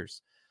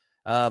 Packers.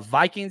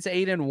 Vikings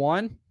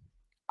 8-1.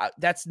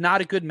 That's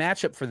not a good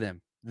matchup for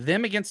them.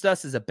 Them against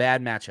us is a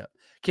bad matchup.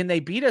 Can they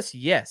beat us?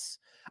 Yes.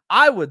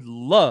 I would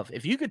love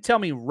if you could tell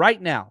me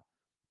right now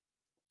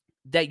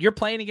that you're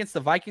playing against the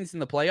Vikings in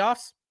the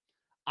playoffs.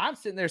 I'm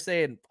sitting there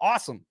saying,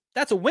 awesome.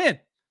 That's a win.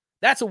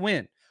 That's a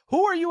win.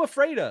 Who are you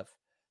afraid of?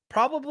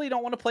 Probably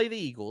don't want to play the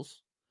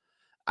Eagles.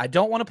 I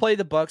don't want to play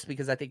the Bucs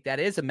because I think that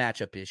is a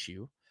matchup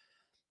issue.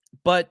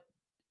 But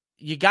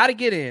you got to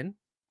get in.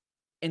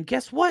 And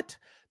guess what?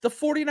 The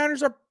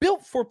 49ers are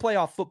built for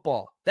playoff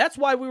football. That's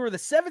why we were the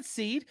 7th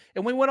seed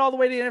and we went all the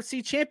way to the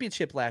NFC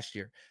Championship last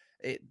year.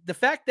 The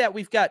fact that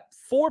we've got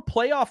 4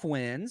 playoff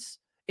wins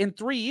in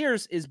 3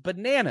 years is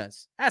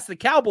bananas. Ask the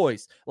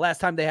Cowboys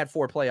last time they had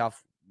 4 playoff.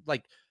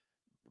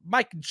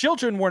 My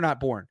children were not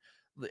born.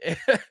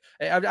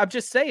 I'm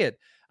just saying.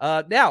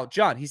 Now,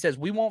 John, he says,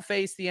 we won't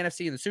face the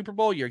NFC in the Super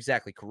Bowl. You're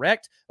exactly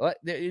correct.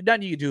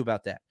 Nothing you can do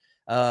about that.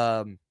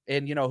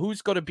 And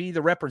who's going to be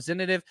the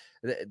representative?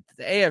 The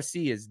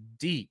AFC is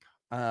deep.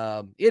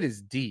 It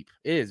is deep.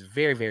 It is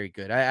very, very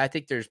good. I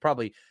think there's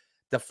probably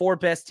the 4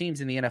 best teams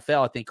in the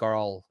NFL, I think, are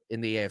all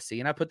in the AFC.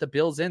 And I put the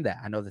Bills in that.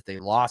 I know that they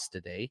lost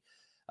today.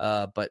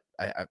 But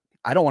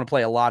I don't want to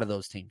play a lot of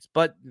those teams.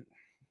 But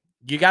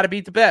you got to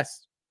beat the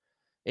best.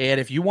 And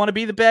if you want to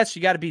be the best,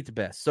 you got to beat the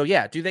best. So,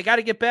 yeah, do they got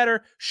to get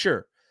better?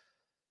 Sure.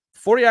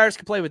 49ers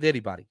can play with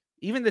anybody.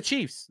 Even the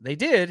Chiefs. They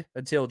did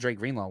until Drake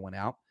Greenlaw went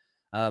out.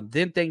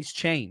 Then things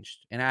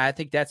changed, and I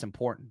think that's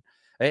important.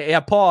 Yeah,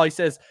 Paul, he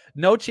says,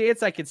 no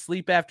chance I could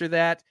sleep after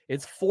that.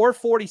 It's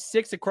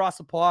 4:46 across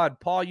the pod.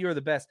 Paul, you are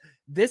the best.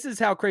 This is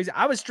how crazy.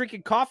 I was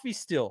drinking coffee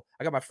still.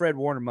 I got my Fred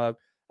Warner mug.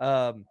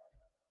 I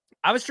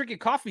was drinking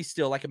coffee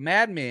still like a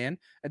madman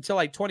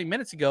until 20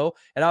 minutes ago,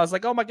 and I was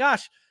like, oh, my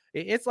gosh.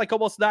 It's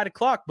almost 9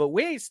 o'clock, but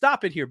we ain't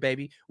stopping here,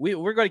 baby.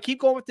 We're going to keep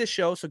going with this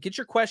show, so get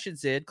your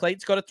questions in.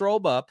 Clayton's going to throw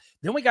them up.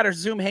 Then we got our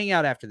Zoom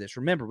hangout after this.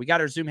 Remember, we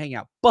got our Zoom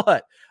hangout,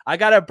 but I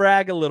got to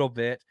brag a little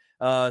bit.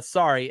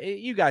 Sorry,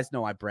 you guys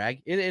know I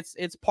brag.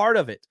 It's part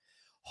of it.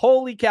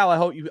 Holy cow,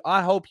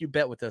 I hope you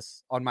bet with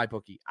us on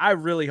MyBookie. I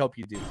really hope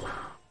you do.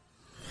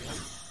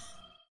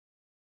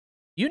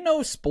 You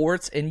know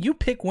sports and you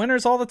pick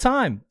winners all the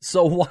time,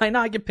 so why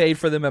not get paid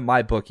for them at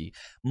MyBookie?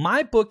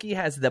 MyBookie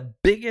has the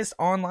biggest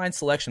online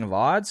selection of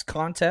odds,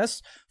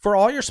 contests for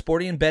all your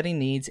sporting and betting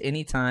needs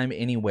anytime,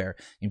 anywhere.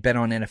 You can bet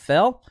on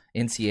NFL,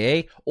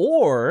 NCAA,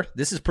 or,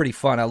 this is pretty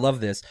fun, I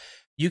love this,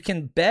 you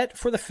can bet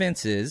for the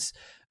fences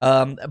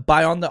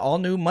buy on the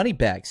all-new money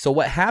bag. So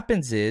what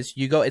happens is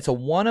you go, it's a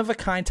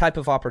one-of-a-kind type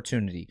of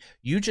opportunity.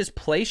 You just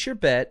place your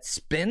bet,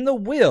 spin the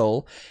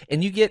wheel,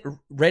 and you get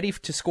ready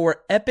to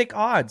score epic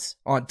odds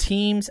on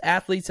teams,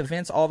 athletes,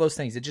 events, all those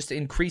things. It just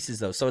increases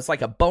those. So it's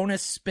like a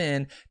bonus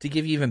spin to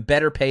give you even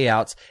better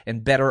payouts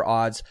and better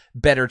odds,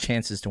 better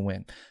chances to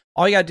win.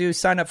 All you got to do is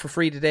sign up for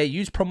free today.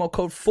 Use promo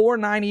code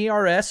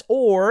 49ERS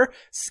or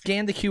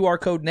scan the QR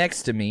code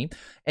next to me,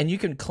 and you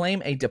can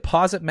claim a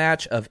deposit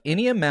match of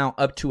any amount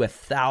up to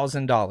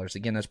 $1,000.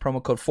 Again, that's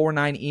promo code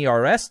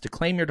 49ERS to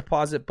claim your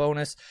deposit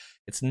bonus.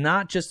 It's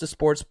not just a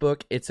sports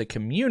book, it's a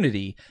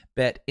community.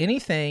 Bet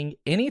anything,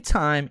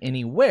 anytime,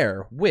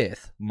 anywhere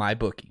with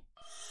MyBookie.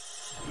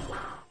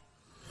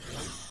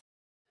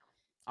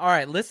 All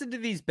right, listen to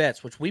these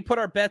bets, which we put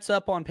our bets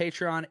up on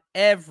Patreon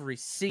every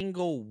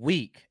single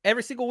week.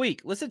 Every single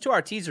week. Listen to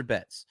our teaser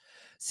bets.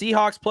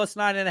 Seahawks plus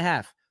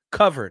 9.5.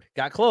 Covered.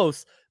 Got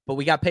close, but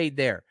we got paid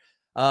there.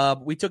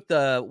 We took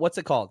the,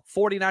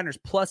 49ers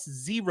plus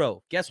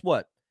 0. Guess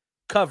what?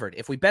 Covered.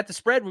 If we bet the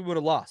spread, we would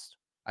have lost.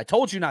 I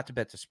told you not to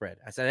bet the spread.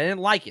 I said I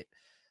didn't like it.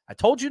 I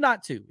told you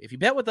not to. If you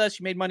bet with us,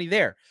 you made money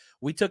there.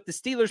 We took the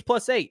Steelers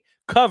plus 8.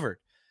 Covered.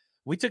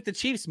 We took the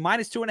Chiefs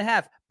minus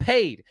 2.5,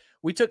 paid.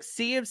 We took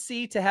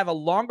CMC to have a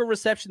longer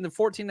reception than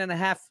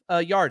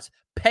 14.5 yards,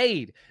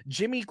 paid.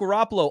 Jimmy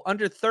Garoppolo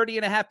under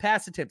 30.5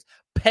 pass attempts,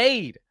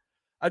 paid.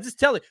 I'm just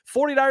telling you,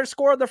 49ers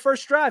score on the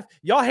first drive.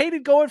 Y'all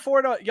hated going for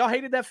it. Y'all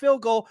hated that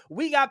field goal.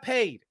 We got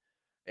paid.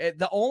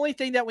 The only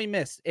thing that we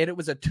missed, and it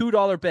was a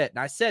 $2 bet, and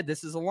I said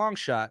this is a long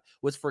shot,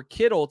 was for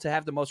Kittle to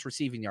have the most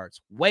receiving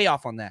yards. Way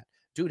off on that.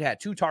 Dude had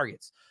 2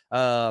 targets.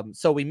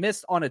 So we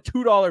missed on a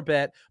 $2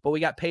 bet, but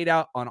we got paid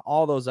out on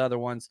all those other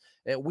ones.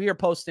 We have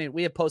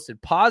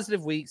posted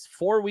positive weeks,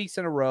 4 weeks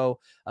in a row.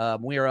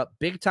 We are up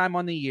big time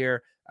on the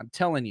year. I'm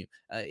telling you,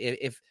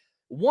 if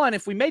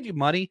we made you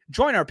money,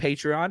 join our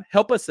Patreon,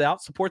 help us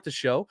out, support the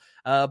show,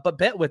 but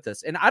bet with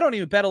us. And I don't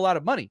even bet a lot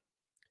of money,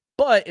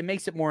 but it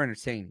makes it more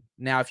entertaining.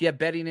 Now, if you have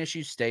betting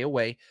issues, stay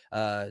away.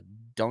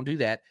 Don't do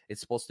that. It's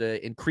supposed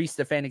to increase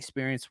the fan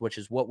experience, which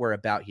is what we're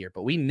about here.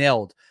 But we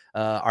nailed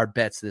our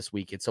bets this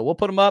weekend, so we'll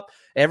put them up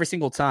every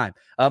single time.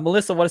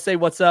 Melissa, want to say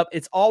what's up?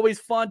 It's always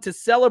fun to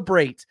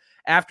celebrate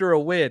after a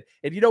win.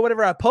 And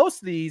whenever I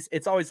post these,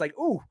 it's always like,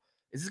 ooh,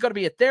 is this going to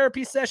be a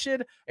therapy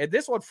session? And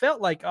this one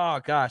felt like,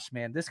 oh, gosh,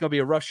 man, this is going to be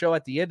a rough show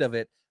at the end of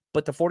it.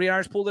 But the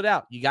 49ers pulled it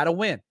out. You got to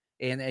win.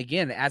 And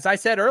again, as I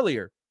said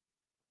earlier,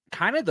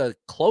 kind of the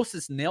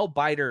closest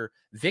nail-biter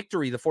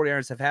victory the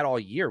 49ers have had all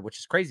year, which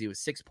is crazy. It was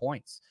 6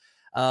 points.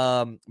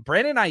 Brandon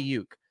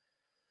Ayuk.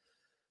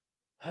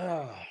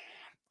 I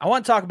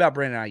want to talk about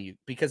Brandon Ayuk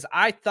because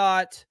I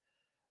thought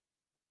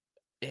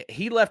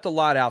he left a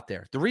lot out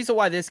there. The reason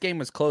why this game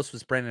was close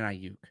was Brandon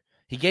Ayuk.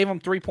 He gave him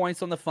 3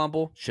 points on the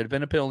fumble. Should have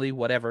been a penalty,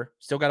 whatever.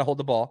 Still got to hold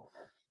the ball.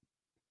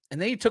 And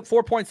then he took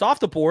 4 points off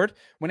the board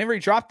whenever he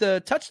dropped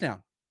the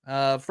touchdown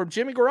from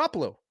Jimmy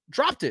Garoppolo.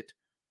 Dropped it.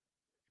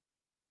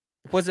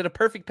 Was it a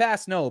perfect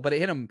pass? No, but it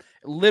hit him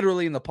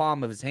literally in the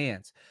palm of his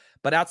hands.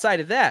 But outside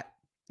of that,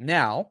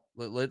 now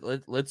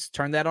let's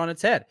turn that on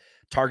its head.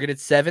 Targeted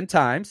 7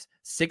 times,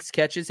 6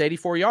 catches,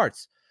 84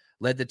 yards.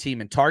 Led the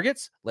team in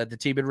targets, led the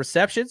team in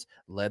receptions,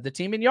 led the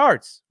team in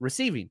yards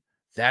receiving.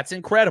 That's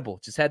incredible.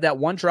 Just had that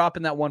one drop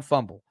and that one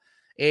fumble.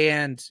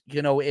 And,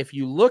 if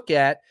you look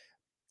at,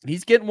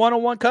 he's getting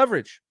one-on-one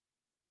coverage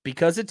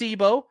because of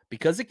Debo,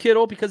 because of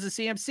Kittle, because of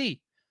CMC.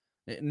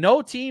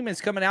 No team is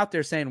coming out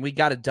there saying we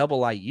got to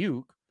double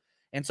Ayuk.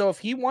 And so if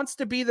he wants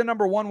to be the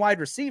number 1 wide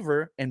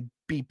receiver and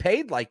be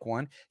paid like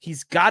one,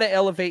 he's got to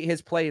elevate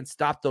his play and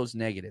stop those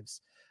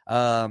negatives.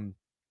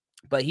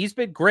 But he's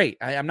been great.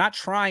 I'm not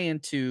trying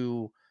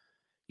to,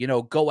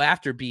 go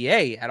after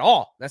BA at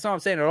all. That's not what I'm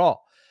saying at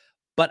all.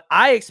 But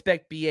I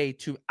expect BA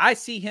I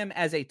see him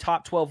as a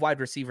top 12 wide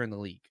receiver in the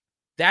league.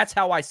 That's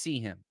how I see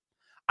him.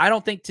 I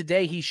don't think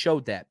today he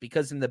showed that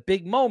because in the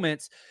big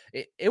moments,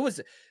 it was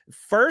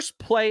first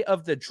play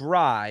of the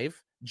drive.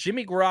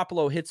 Jimmy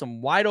Garoppolo hits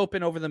him wide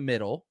open over the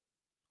middle.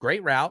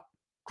 Great route,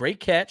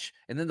 great catch,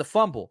 and then the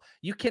fumble.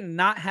 You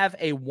cannot have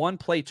a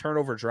 1-play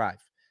turnover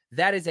drive.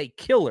 That is a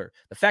killer.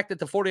 The fact that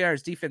the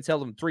 49ers defense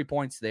held him 3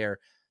 points there,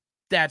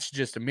 that's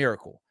just a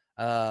miracle.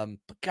 But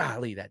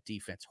golly, that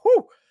defense.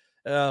 Whew.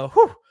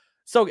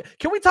 So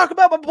can we talk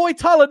about my boy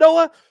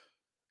Talanoa?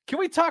 Can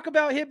we talk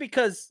about him?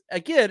 Because,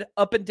 again,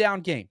 up and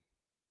down game.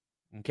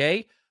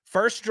 Okay?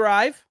 First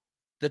drive,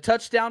 the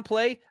touchdown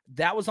play,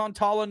 that was on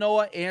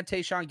Talanoa and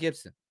Tayshaun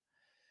Gibson.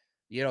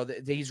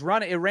 He's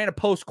running, it ran a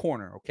post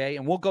corner, okay?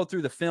 And we'll go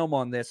through the film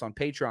on this on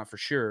Patreon for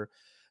sure.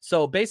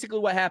 So, basically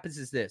what happens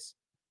is this.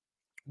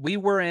 We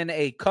were in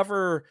a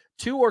cover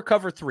 2 or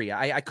cover 3.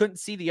 I couldn't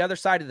see the other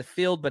side of the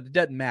field, but it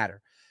doesn't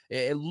matter.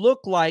 It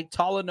looked like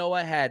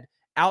Talanoa had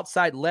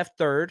outside left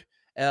third,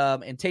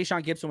 and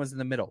Tayshaun Gibson was in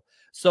the middle.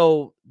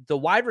 So the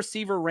wide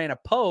receiver ran a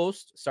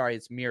post. Sorry,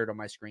 it's mirrored on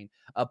my screen.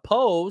 A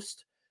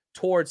post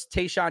towards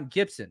Tayshaun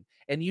Gibson.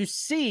 And you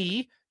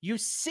see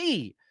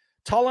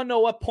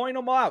Talanoa point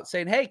him out,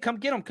 saying, hey, come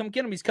get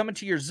him. He's coming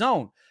to your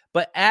zone.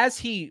 But as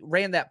he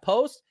ran that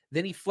post,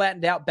 then he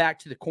flattened out back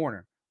to the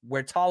corner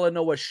where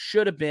Talanoa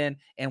should have been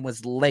and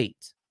was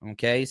late.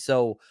 Okay,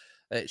 so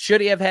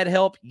should he have had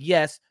help?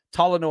 Yes,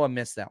 Talanoa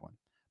missed that one.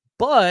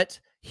 But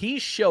he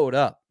showed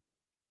up.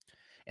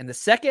 In the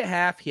second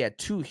half, he had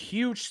 2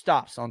 huge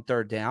stops on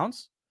third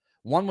downs.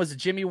 One was a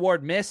Jimmy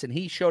Ward miss, and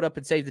he showed up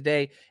and saved the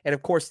day. And,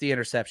 of course, the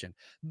interception.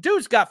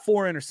 Dude's got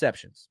 4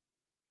 interceptions.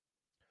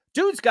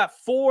 Dude's got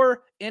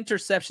 4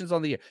 interceptions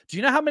on the year. Do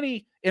you know how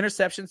many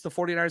interceptions the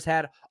 49ers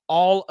had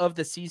all of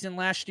the season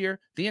last year?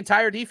 The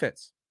entire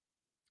defense.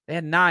 They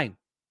had 9.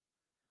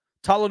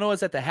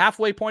 Talanoa's at the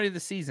halfway point of the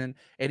season,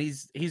 and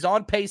he's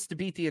on pace to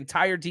beat the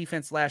entire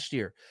defense last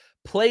year.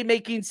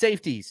 Playmaking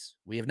safeties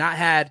we have not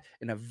had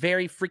in a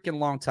very freaking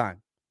long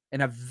time. In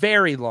a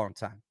very long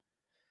time.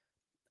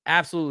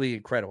 Absolutely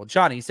incredible.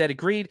 Johnny said,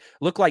 agreed.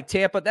 Looked like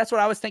Tampa. That's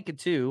what I was thinking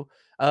too.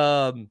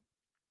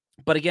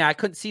 But again, I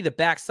couldn't see the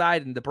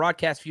backside, and the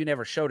broadcast view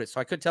never showed it,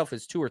 so I couldn't tell if it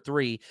was 2 or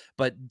 3.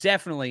 But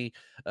definitely,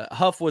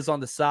 Huff was on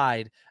the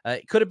side.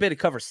 It could have been a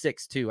cover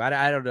 6 too.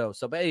 I don't know.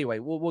 So, but anyway,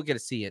 we'll get to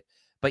see it.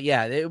 But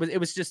yeah, it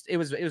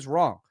was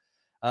wrong.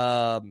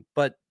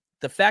 But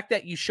the fact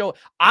that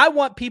I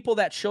want people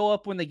that show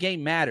up when the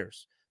game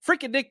matters.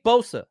 Freaking Nick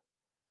Bosa.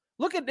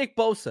 Look at Nick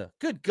Bosa.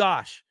 Good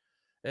gosh.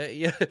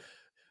 Yeah.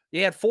 He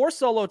had 4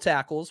 solo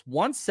tackles,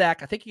 1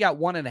 sack. I think he got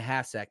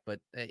 1.5 sack, but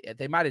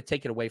they might have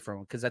taken it away from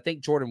him because I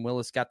think Jordan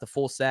Willis got the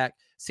full sack.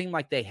 Seemed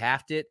like they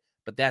halved it,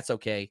 but that's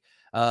okay.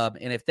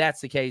 And if that's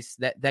the case,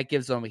 that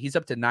gives him, he's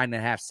up to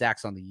 9.5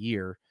 sacks on the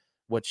year,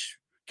 which,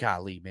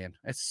 golly, man,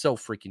 that's so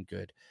freaking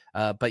good.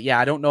 But yeah,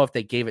 I don't know if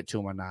they gave it to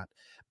him or not.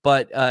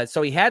 But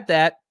so he had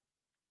that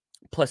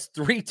plus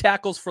 3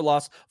 tackles for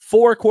loss,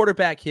 4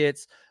 quarterback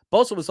hits.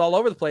 Bosa was all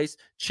over the place,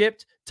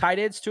 chipped, tight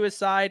ends to his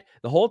side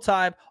the whole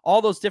time,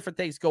 all those different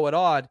things going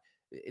on.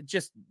 It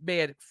just,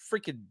 man,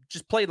 freaking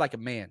just played like a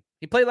man.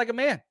 He played like a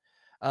man.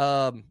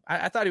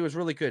 I thought he was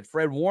really good.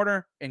 Fred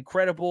Warner,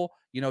 incredible,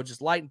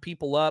 just lighting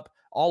people up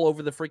all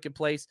over the freaking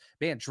place.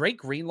 Man, Drake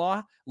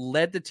Greenlaw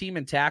led the team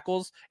in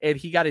tackles, and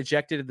he got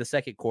ejected in the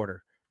second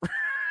quarter.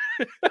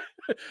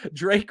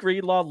 Drake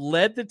Greenlaw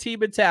led the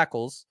team in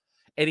tackles,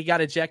 and he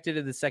got ejected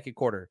in the second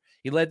quarter.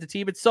 He led the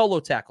team in solo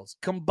tackles,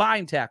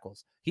 combined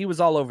tackles. He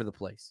was all over the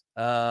place.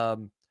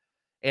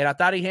 And I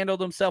thought he handled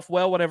himself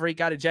well whenever he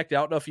got ejected.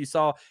 I don't know if you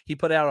saw, he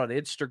put out on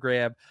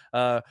Instagram,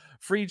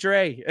 free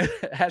Dre,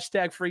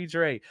 hashtag free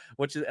Dre,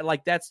 which is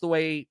like, that's the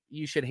way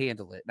you should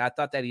handle it. And I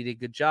thought that he did a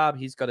good job.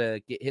 He's going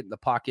to get hit in the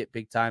pocket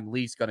big time.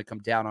 Lee's going to come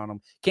down on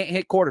him. Can't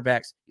hit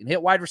quarterbacks. You can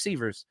hit wide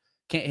receivers.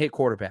 Can't hit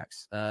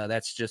quarterbacks.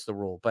 That's just the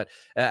rule. But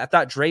I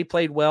thought Dre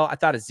played well. I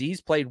thought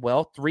Azeez played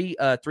well. 3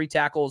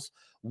 tackles,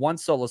 1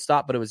 solo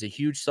stop, but it was a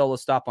huge solo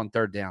stop on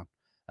third down.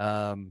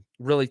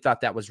 Really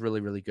thought that was really,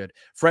 really good.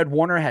 Fred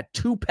Warner had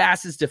 2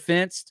 passes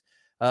defensed.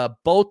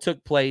 Both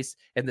took place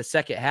in the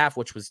second half,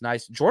 which was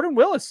nice. Jordan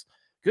Willis,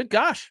 good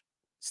gosh,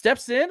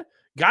 steps in,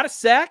 got a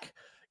sack,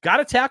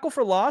 got a tackle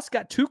for loss,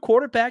 got 2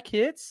 quarterback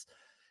hits.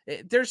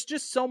 There's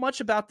just so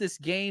much about this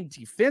game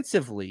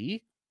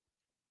defensively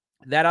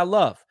that I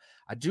love.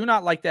 I do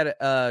not like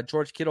that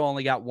George Kittle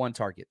only got 1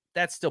 target.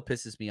 That still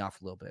pisses me off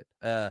a little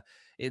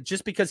bit.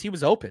 Just because he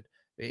was open.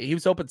 He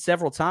was open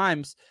several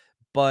times,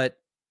 but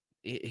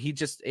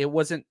it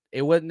wasn't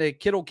a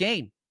Kittle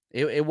game.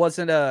 It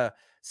wasn't a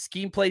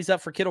scheme plays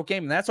up for Kittle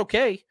game, and that's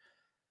okay.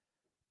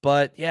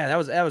 But yeah,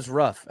 that was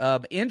rough.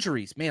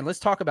 Injuries, man. Let's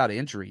talk about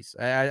injuries.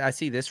 I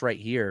see this right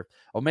here.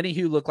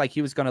 Omenihu looked like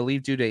he was going to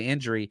leave due to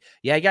injury.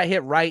 Yeah, he got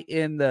hit right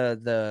in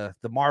the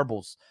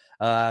marbles.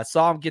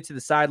 Saw him get to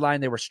the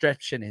sideline. They were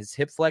stretching his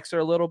hip flexor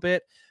a little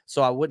bit,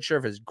 so I wasn't sure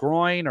if it's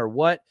groin or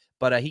what.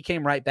 But he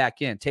came right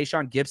back in.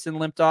 Tayshaun Gibson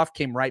limped off,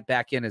 came right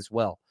back in as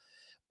well.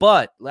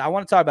 But I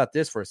want to talk about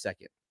this for a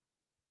second.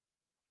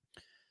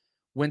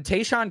 When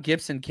Tayshaun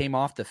Gibson came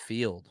off the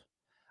field,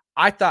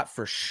 I thought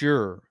for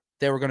sure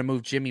they were going to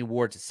move Jimmy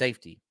Ward to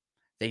safety.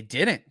 They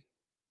didn't.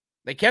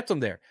 They kept him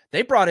there.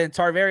 They brought in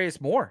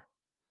Tarvarius Moore.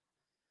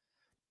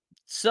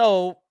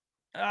 So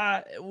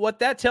what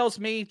that tells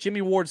me,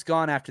 Jimmy Ward's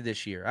gone after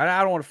this year.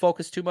 I don't want to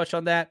focus too much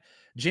on that.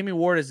 Jimmy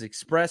Ward has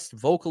expressed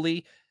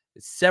vocally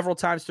several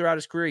times throughout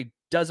his career he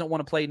doesn't want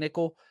to play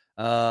nickel.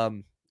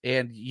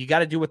 And you got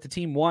to do what the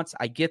team wants.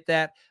 I get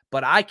that.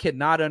 But I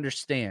cannot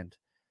understand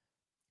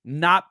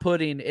not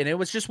putting, and it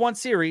was just 1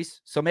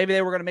 series, so maybe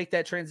they were going to make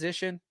that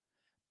transition.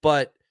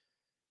 But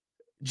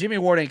Jimmy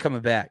Ward ain't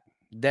coming back.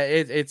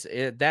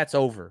 That's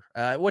over,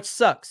 which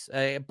sucks.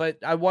 But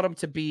I want him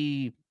to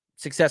be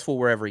successful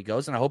wherever he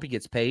goes, and I hope he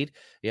gets paid.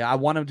 Yeah, I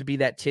want him to be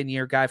that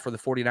 10-year guy for the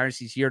 49ers.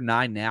 He's year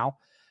 9 now.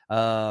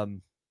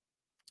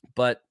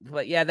 But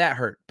yeah, that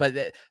hurt.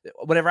 But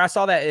whenever I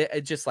saw that,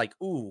 it just like,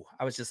 ooh,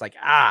 I was just like,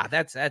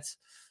 that's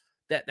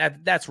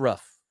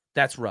rough.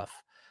 That's rough.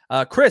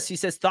 Chris, he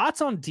says,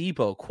 thoughts on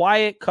Debo?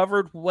 Quiet,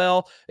 covered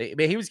well.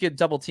 Man, he was getting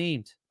double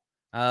teamed.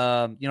 He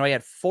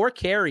had 4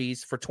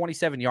 carries for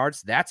 27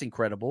 yards. That's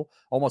incredible.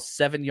 Almost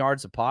 7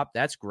 yards a pop.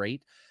 That's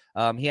great.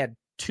 He had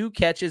 2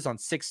 catches on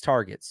 6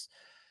 targets.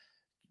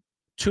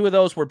 2 of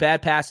those were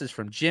bad passes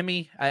from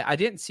Jimmy. I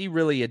didn't see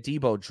really a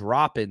Debo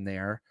drop in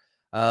there.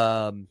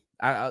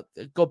 I'll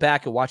go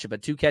back and watch it,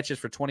 but 2 catches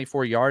for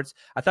 24 yards.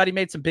 I thought he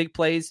made some big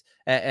plays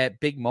at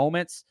big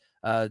moments.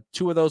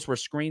 2 of those were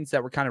screens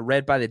that were kind of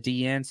read by the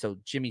DN, so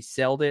Jimmy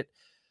sold it.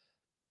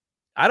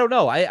 I don't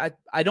know.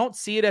 I don't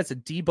see it as a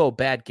Debo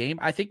bad game.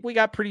 I think we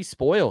got pretty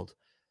spoiled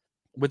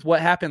with what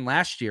happened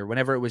last year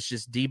whenever it was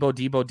just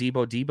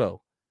Debo.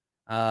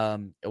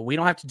 We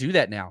don't have to do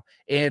that now.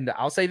 And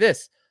I'll say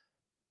this.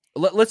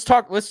 Let's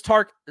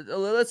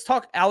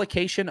talk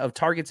allocation of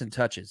targets and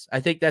touches. I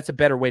think that's a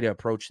better way to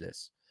approach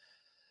this.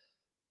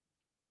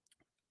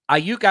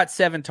 Ayuk got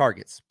 7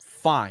 targets.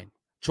 Fine.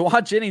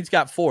 Jauan Jennings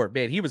got 4.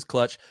 Man, he was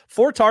clutch.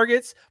 4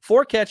 targets,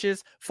 4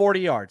 catches, 40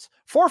 yards.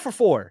 4 for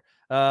 4.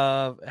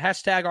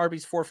 Hashtag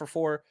Arby's 4 for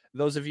 4.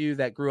 Those of you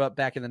that grew up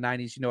back in the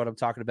 90s, you know what I'm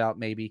talking about.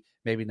 Maybe,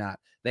 maybe not.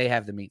 They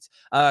have the meats.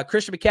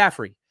 Christian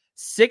McCaffrey,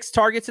 6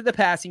 targets in the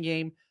passing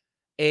game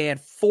and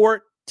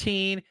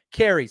 14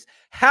 carries.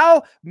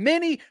 How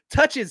many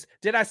touches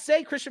did I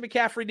say Christian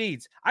McCaffrey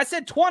needs? I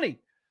said 20.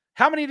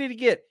 How many did he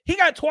get? He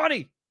got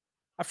 20.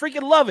 I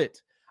freaking love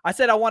it. I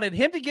said I wanted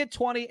him to get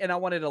 20 and I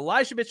wanted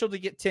Elijah Mitchell to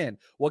get 10.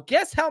 Well,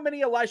 guess how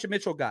many Elijah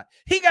Mitchell got?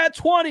 He got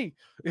 20.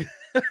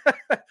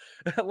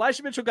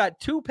 Elijah Mitchell got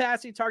 2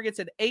 passing targets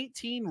and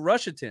 18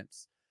 rush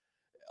attempts.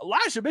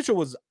 Elijah Mitchell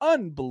was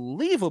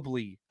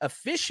unbelievably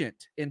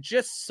efficient and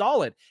just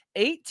solid.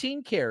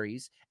 18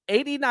 carries,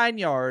 89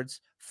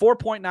 yards,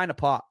 4.9 a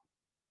pop.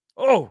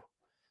 Oh,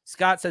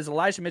 Scott says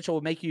Elijah Mitchell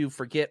will make you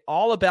forget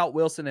all about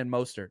Wilson and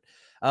Mostert.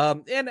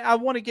 And I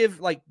want to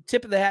give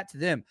tip of the hat to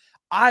them.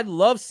 I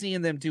love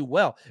seeing them do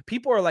well.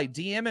 People are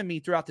DMing me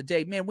throughout the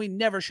day. Man, we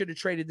never should have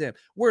traded them.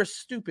 We're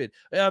stupid.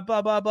 Blah,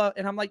 blah, blah.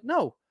 And I'm like,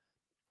 no.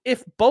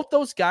 If both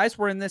those guys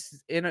were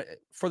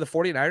for the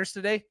 49ers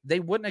today,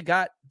 they wouldn't have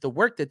got the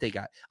work that they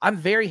got. I'm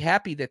very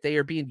happy that they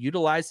are being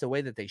utilized the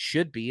way that they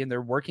should be, and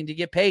they're working to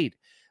get paid.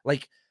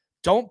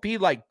 Don't be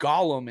like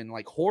Gollum and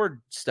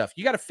hoard stuff.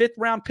 You got a 5th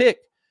round pick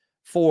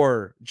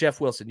for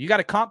Jeff Wilson. You got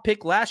a comp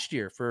pick last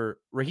year for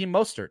Raheem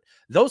Mostert.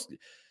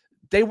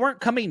 They weren't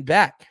coming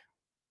back.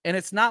 And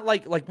it's not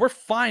like we're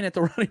fine at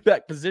the running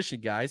back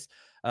position, guys.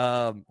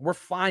 We're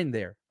fine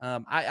there.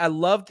 I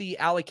love the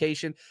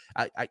allocation.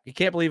 I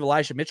can't believe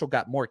Elijah Mitchell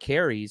got more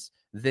carries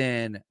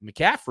than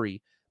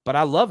McCaffrey, but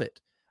I love it.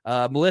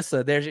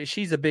 Melissa,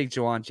 she's a big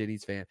Jauan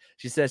Jennings fan.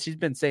 She says she's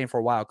been saying for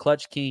a while,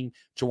 Clutch King,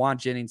 Jauan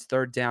Jennings,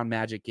 3rd down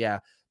magic. Yeah.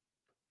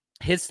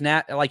 His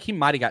snap, he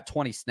might have got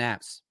 20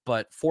 snaps,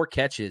 but 4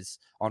 catches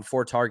on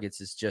 4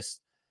 targets is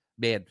just,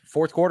 man,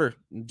 4th quarter,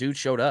 dude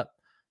showed up.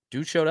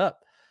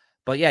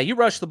 But yeah, you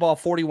rushed the ball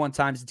 41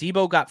 times.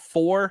 Debo got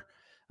 4.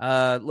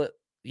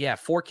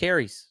 4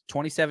 carries,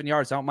 27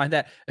 yards. I don't mind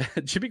that.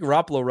 Jimmy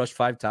Garoppolo rushed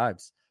 5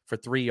 times for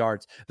 3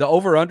 yards. The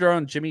over-under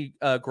on Jimmy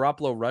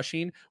Garoppolo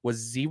rushing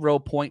was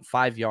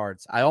 0.5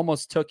 yards. I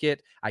almost took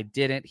it. I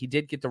didn't. He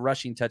did get the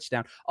rushing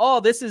touchdown.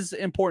 Oh, this is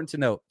important to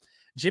note.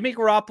 Jimmy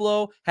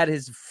Garoppolo had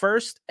his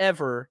first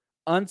ever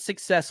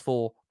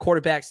unsuccessful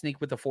quarterback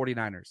sneak with the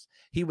 49ers.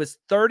 He was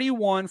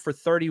 31 for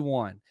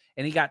 31,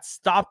 and he got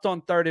stopped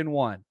on 3rd and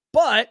 1.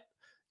 But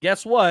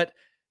guess what?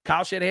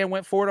 Kyle Shanahan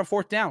went forward on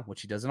 4th down,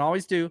 which he doesn't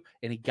always do,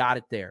 and he got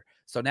it there.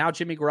 So now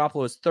Jimmy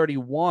Garoppolo is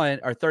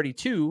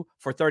 32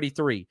 for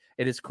 33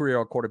 in his career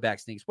on quarterback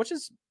sneaks, which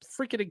is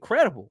freaking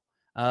incredible.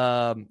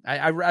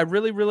 I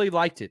really, really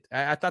liked it.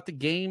 I thought the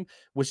game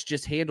was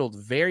just handled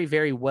very,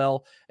 very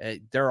well.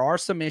 There are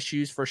some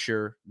issues for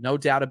sure, no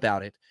doubt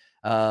about it.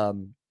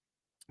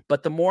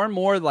 But the more and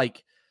more,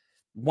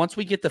 once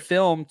we get the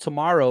film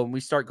tomorrow and we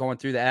start going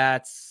through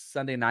that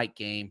Sunday night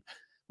game,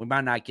 we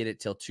might not get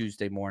it till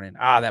Tuesday morning.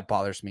 That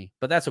bothers me,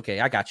 but that's okay.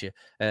 I got you.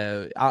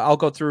 I'll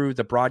go through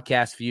the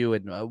broadcast view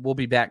and we'll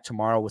be back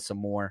tomorrow with some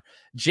more.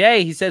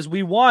 Jay, he says,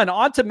 we won.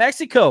 On to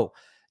Mexico.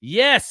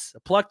 Yes.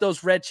 Pluck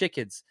those red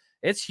chickens.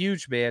 It's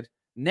huge, man.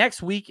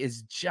 Next week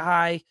is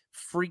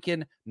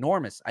freaking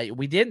enormous.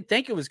 We didn't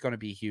think it was going to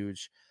be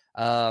huge.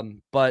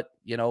 But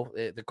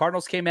the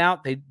Cardinals came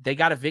out, they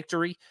got a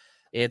victory.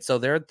 And so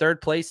they're in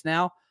 3rd place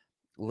now.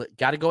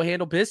 Got to go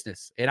handle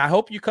business. And I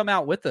hope you come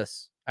out with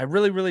us. I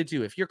really, really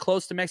do. If you're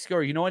close to Mexico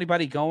or you know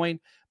anybody going,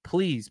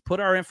 please put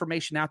our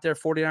information out there,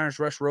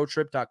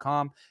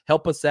 49ersrushroadtrip.com.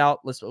 Help us out.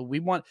 We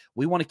want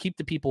to keep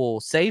the people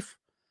safe.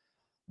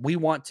 We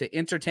want to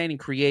entertain and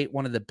create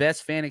one of the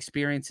best fan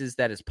experiences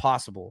that is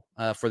possible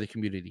for the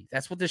community.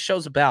 That's what this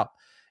show's about.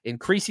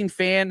 Increasing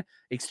fan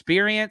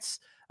experience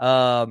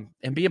and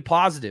being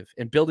positive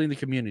and building the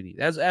community.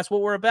 That's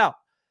what we're about.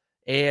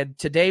 And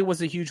today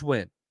was a huge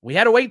win. We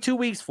had to wait 2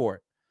 weeks for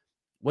it.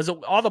 Was it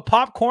all the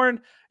popcorn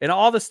and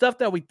all the stuff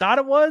that we thought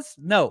it was?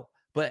 No.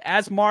 But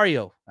as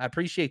Mario, I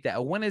appreciate that.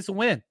 A win is a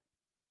win.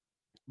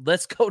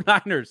 Let's go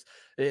Niners.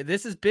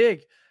 This is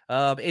big.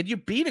 And you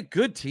beat a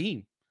good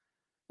team.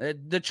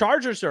 The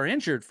Chargers are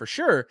injured for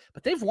sure,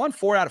 but they've won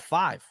 4 out of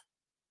 5.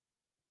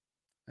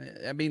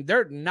 I mean,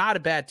 they're not a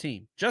bad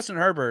team. Justin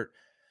Herbert,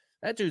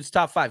 that dude's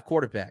top 5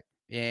 quarterback.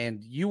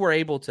 And you were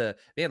able to,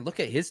 man,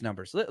 look at his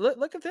numbers.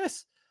 Look at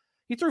this.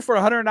 He threw for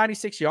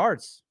 196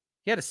 yards.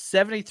 He had a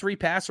 73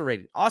 passer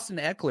rating. Austin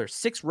Eckler,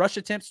 6 rush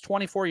attempts,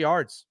 24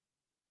 yards.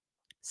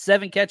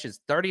 7 catches,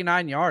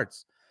 39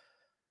 yards.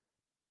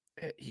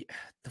 The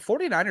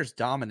 49ers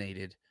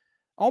dominated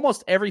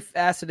almost every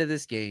facet of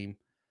this game.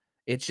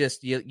 It's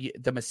just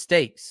the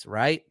mistakes,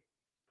 right?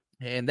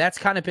 And that's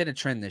kind of been a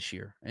trend this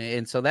year.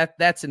 And so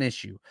that's an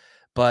issue.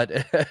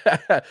 But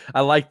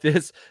I like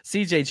this.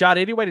 CJ, John,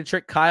 any way to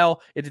trick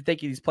Kyle into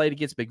thinking he's played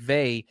against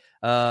McVay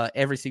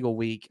every single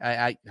week?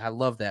 I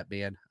love that,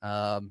 man.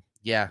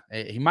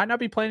 he might not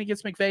be playing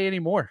against McVay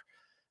anymore.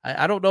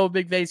 I don't know if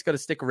McVay's going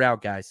to stick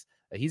around, guys.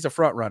 He's a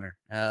front runner.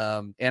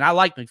 And I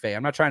like McVay.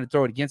 I'm not trying to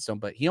throw it against him,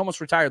 but he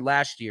almost retired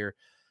last year.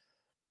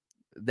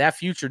 That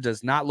future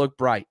does not look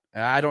bright.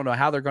 I don't know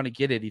how they're going to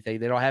get anything.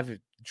 They don't have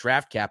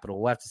draft capital.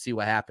 We'll have to see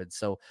what happens.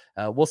 So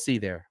we'll see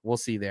there.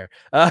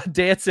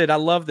 Dan said, I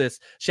love this.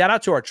 Shout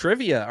out to our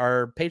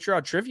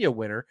Patreon trivia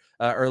winner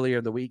earlier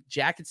in the week.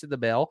 Jackets in the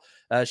mail.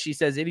 She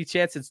says, any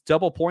chance it's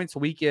double points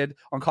weekend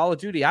on Call of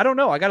Duty? I don't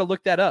know. I got to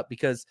look that up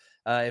because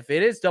if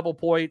it is double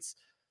points,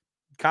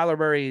 Kyler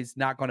Murray is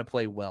not going to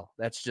play well.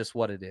 That's just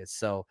what it is.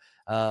 So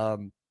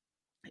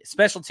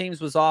special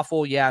teams was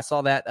awful. Yeah, I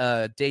saw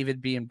that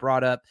David being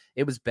brought up.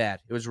 It was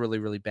bad. It was really,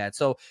 really bad.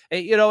 So,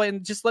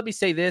 and just let me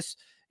say this.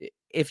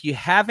 If you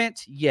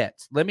haven't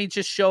yet, let me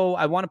just show,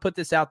 I want to put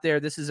this out there.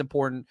 This is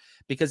important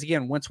because,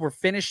 again, once we're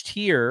finished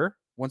here,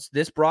 once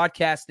this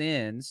broadcast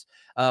ends,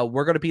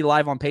 we're going to be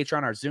live on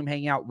Patreon, our Zoom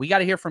Hangout. We got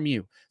to hear from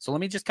you. So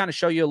let me just kind of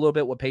show you a little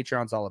bit what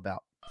Patreon's all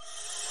about.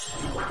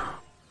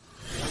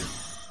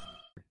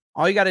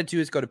 All you got to do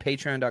is go to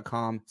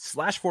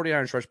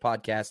patreon.com/49ers Rush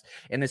Podcast.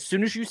 And as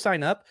soon as you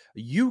sign up,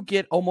 you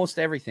get almost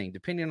everything,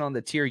 depending on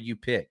the tier you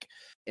pick.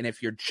 And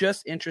if you're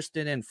just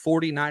interested in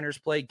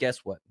 49ers play, guess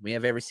what? We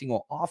have every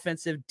single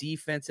offensive,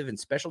 defensive, and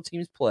special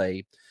teams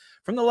play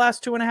from the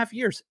last 2.5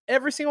 years.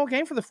 Every single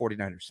game for the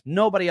 49ers.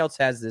 Nobody else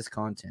has this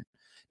content.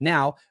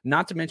 Now,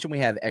 not to mention we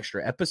have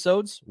extra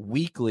episodes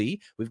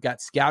weekly. We've got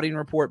scouting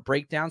report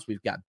breakdowns.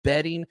 We've got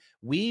betting.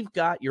 We've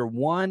got your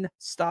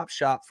one-stop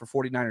shop for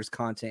 49ers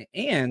content.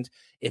 And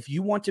if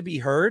you want to be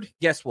heard,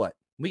 guess what?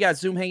 We got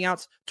Zoom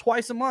Hangouts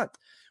twice a month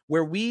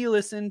where we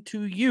listen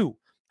to you.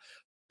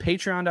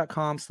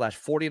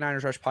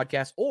 Patreon.com/49ers Rush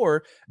Podcast,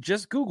 or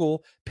just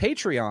Google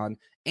Patreon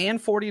and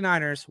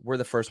 49ers. We're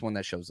the first one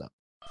that shows up.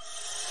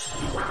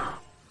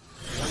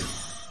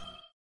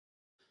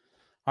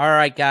 All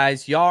right,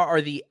 guys, y'all are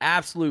the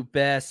absolute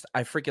best.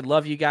 I freaking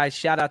love you guys.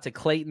 Shout out to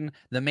Clayton,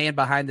 the man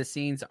behind the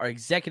scenes, our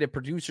executive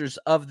producers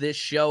of this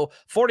show,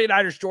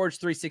 49ers George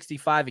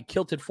 365 and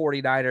Kilted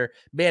 49er.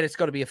 Man, it's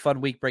going to be a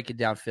fun week breaking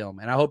down film,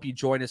 and I hope you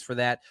join us for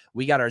that.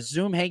 We got our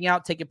Zoom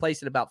Hangout taking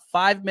place in about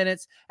 5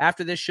 minutes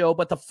after this show,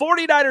 but the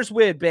 49ers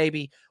win,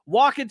 baby.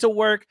 Walk into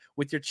work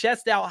with your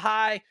chest out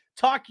high,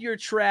 talk your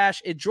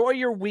trash, enjoy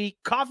your week.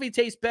 Coffee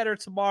tastes better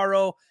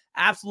tomorrow.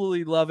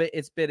 Absolutely love it.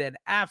 It's been an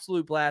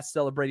absolute blast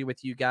celebrating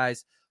with you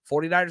guys.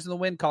 49ers in the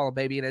win column,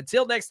 baby. And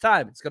until next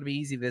time, it's going to be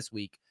easy this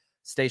week.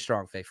 Stay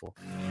strong, faithful.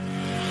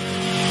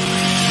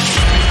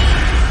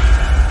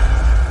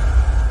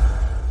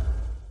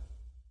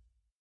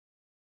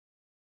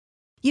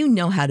 You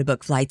know how to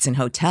book flights and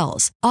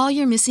hotels. All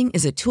you're missing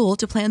is a tool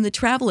to plan the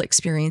travel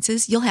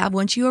experiences you'll have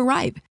once you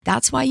arrive.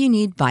 That's why you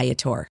need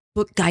Viator.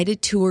 Book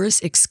guided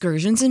tours,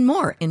 excursions, and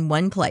more in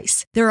one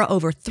place. There are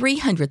over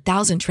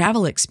 300,000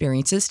 travel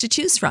experiences to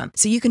choose from,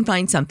 so you can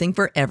find something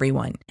for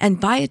everyone. And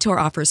Viator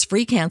offers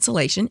free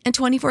cancellation and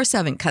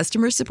 24/7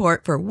 customer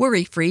support for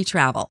worry-free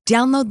travel.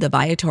 Download the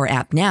Viator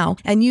app now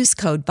and use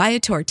code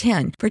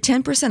Viator10 for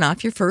 10%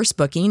 off your first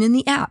booking in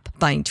the app.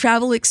 Find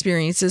travel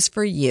experiences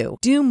for you.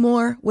 Do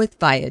more with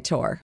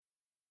Viator.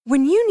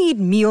 When you need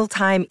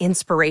mealtime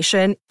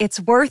inspiration,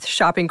 it's worth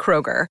shopping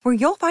Kroger, where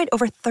you'll find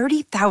over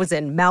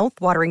 30,000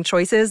 mouth-watering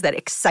choices that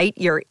excite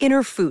your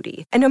inner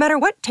foodie. And no matter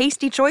what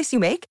tasty choice you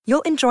make,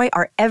 you'll enjoy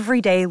our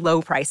everyday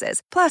low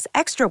prices, plus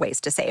extra ways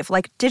to save,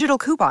 like digital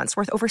coupons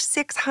worth over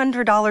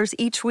 $600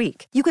 each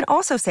week. You can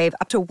also save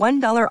up to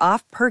 $1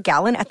 off per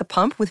gallon at the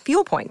pump with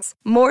fuel points.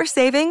 More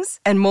savings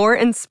and more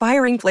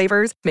inspiring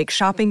flavors make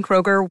shopping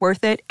Kroger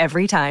worth it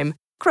every time.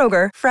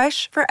 Kroger,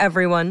 fresh for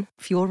everyone.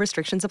 Fuel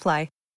restrictions apply.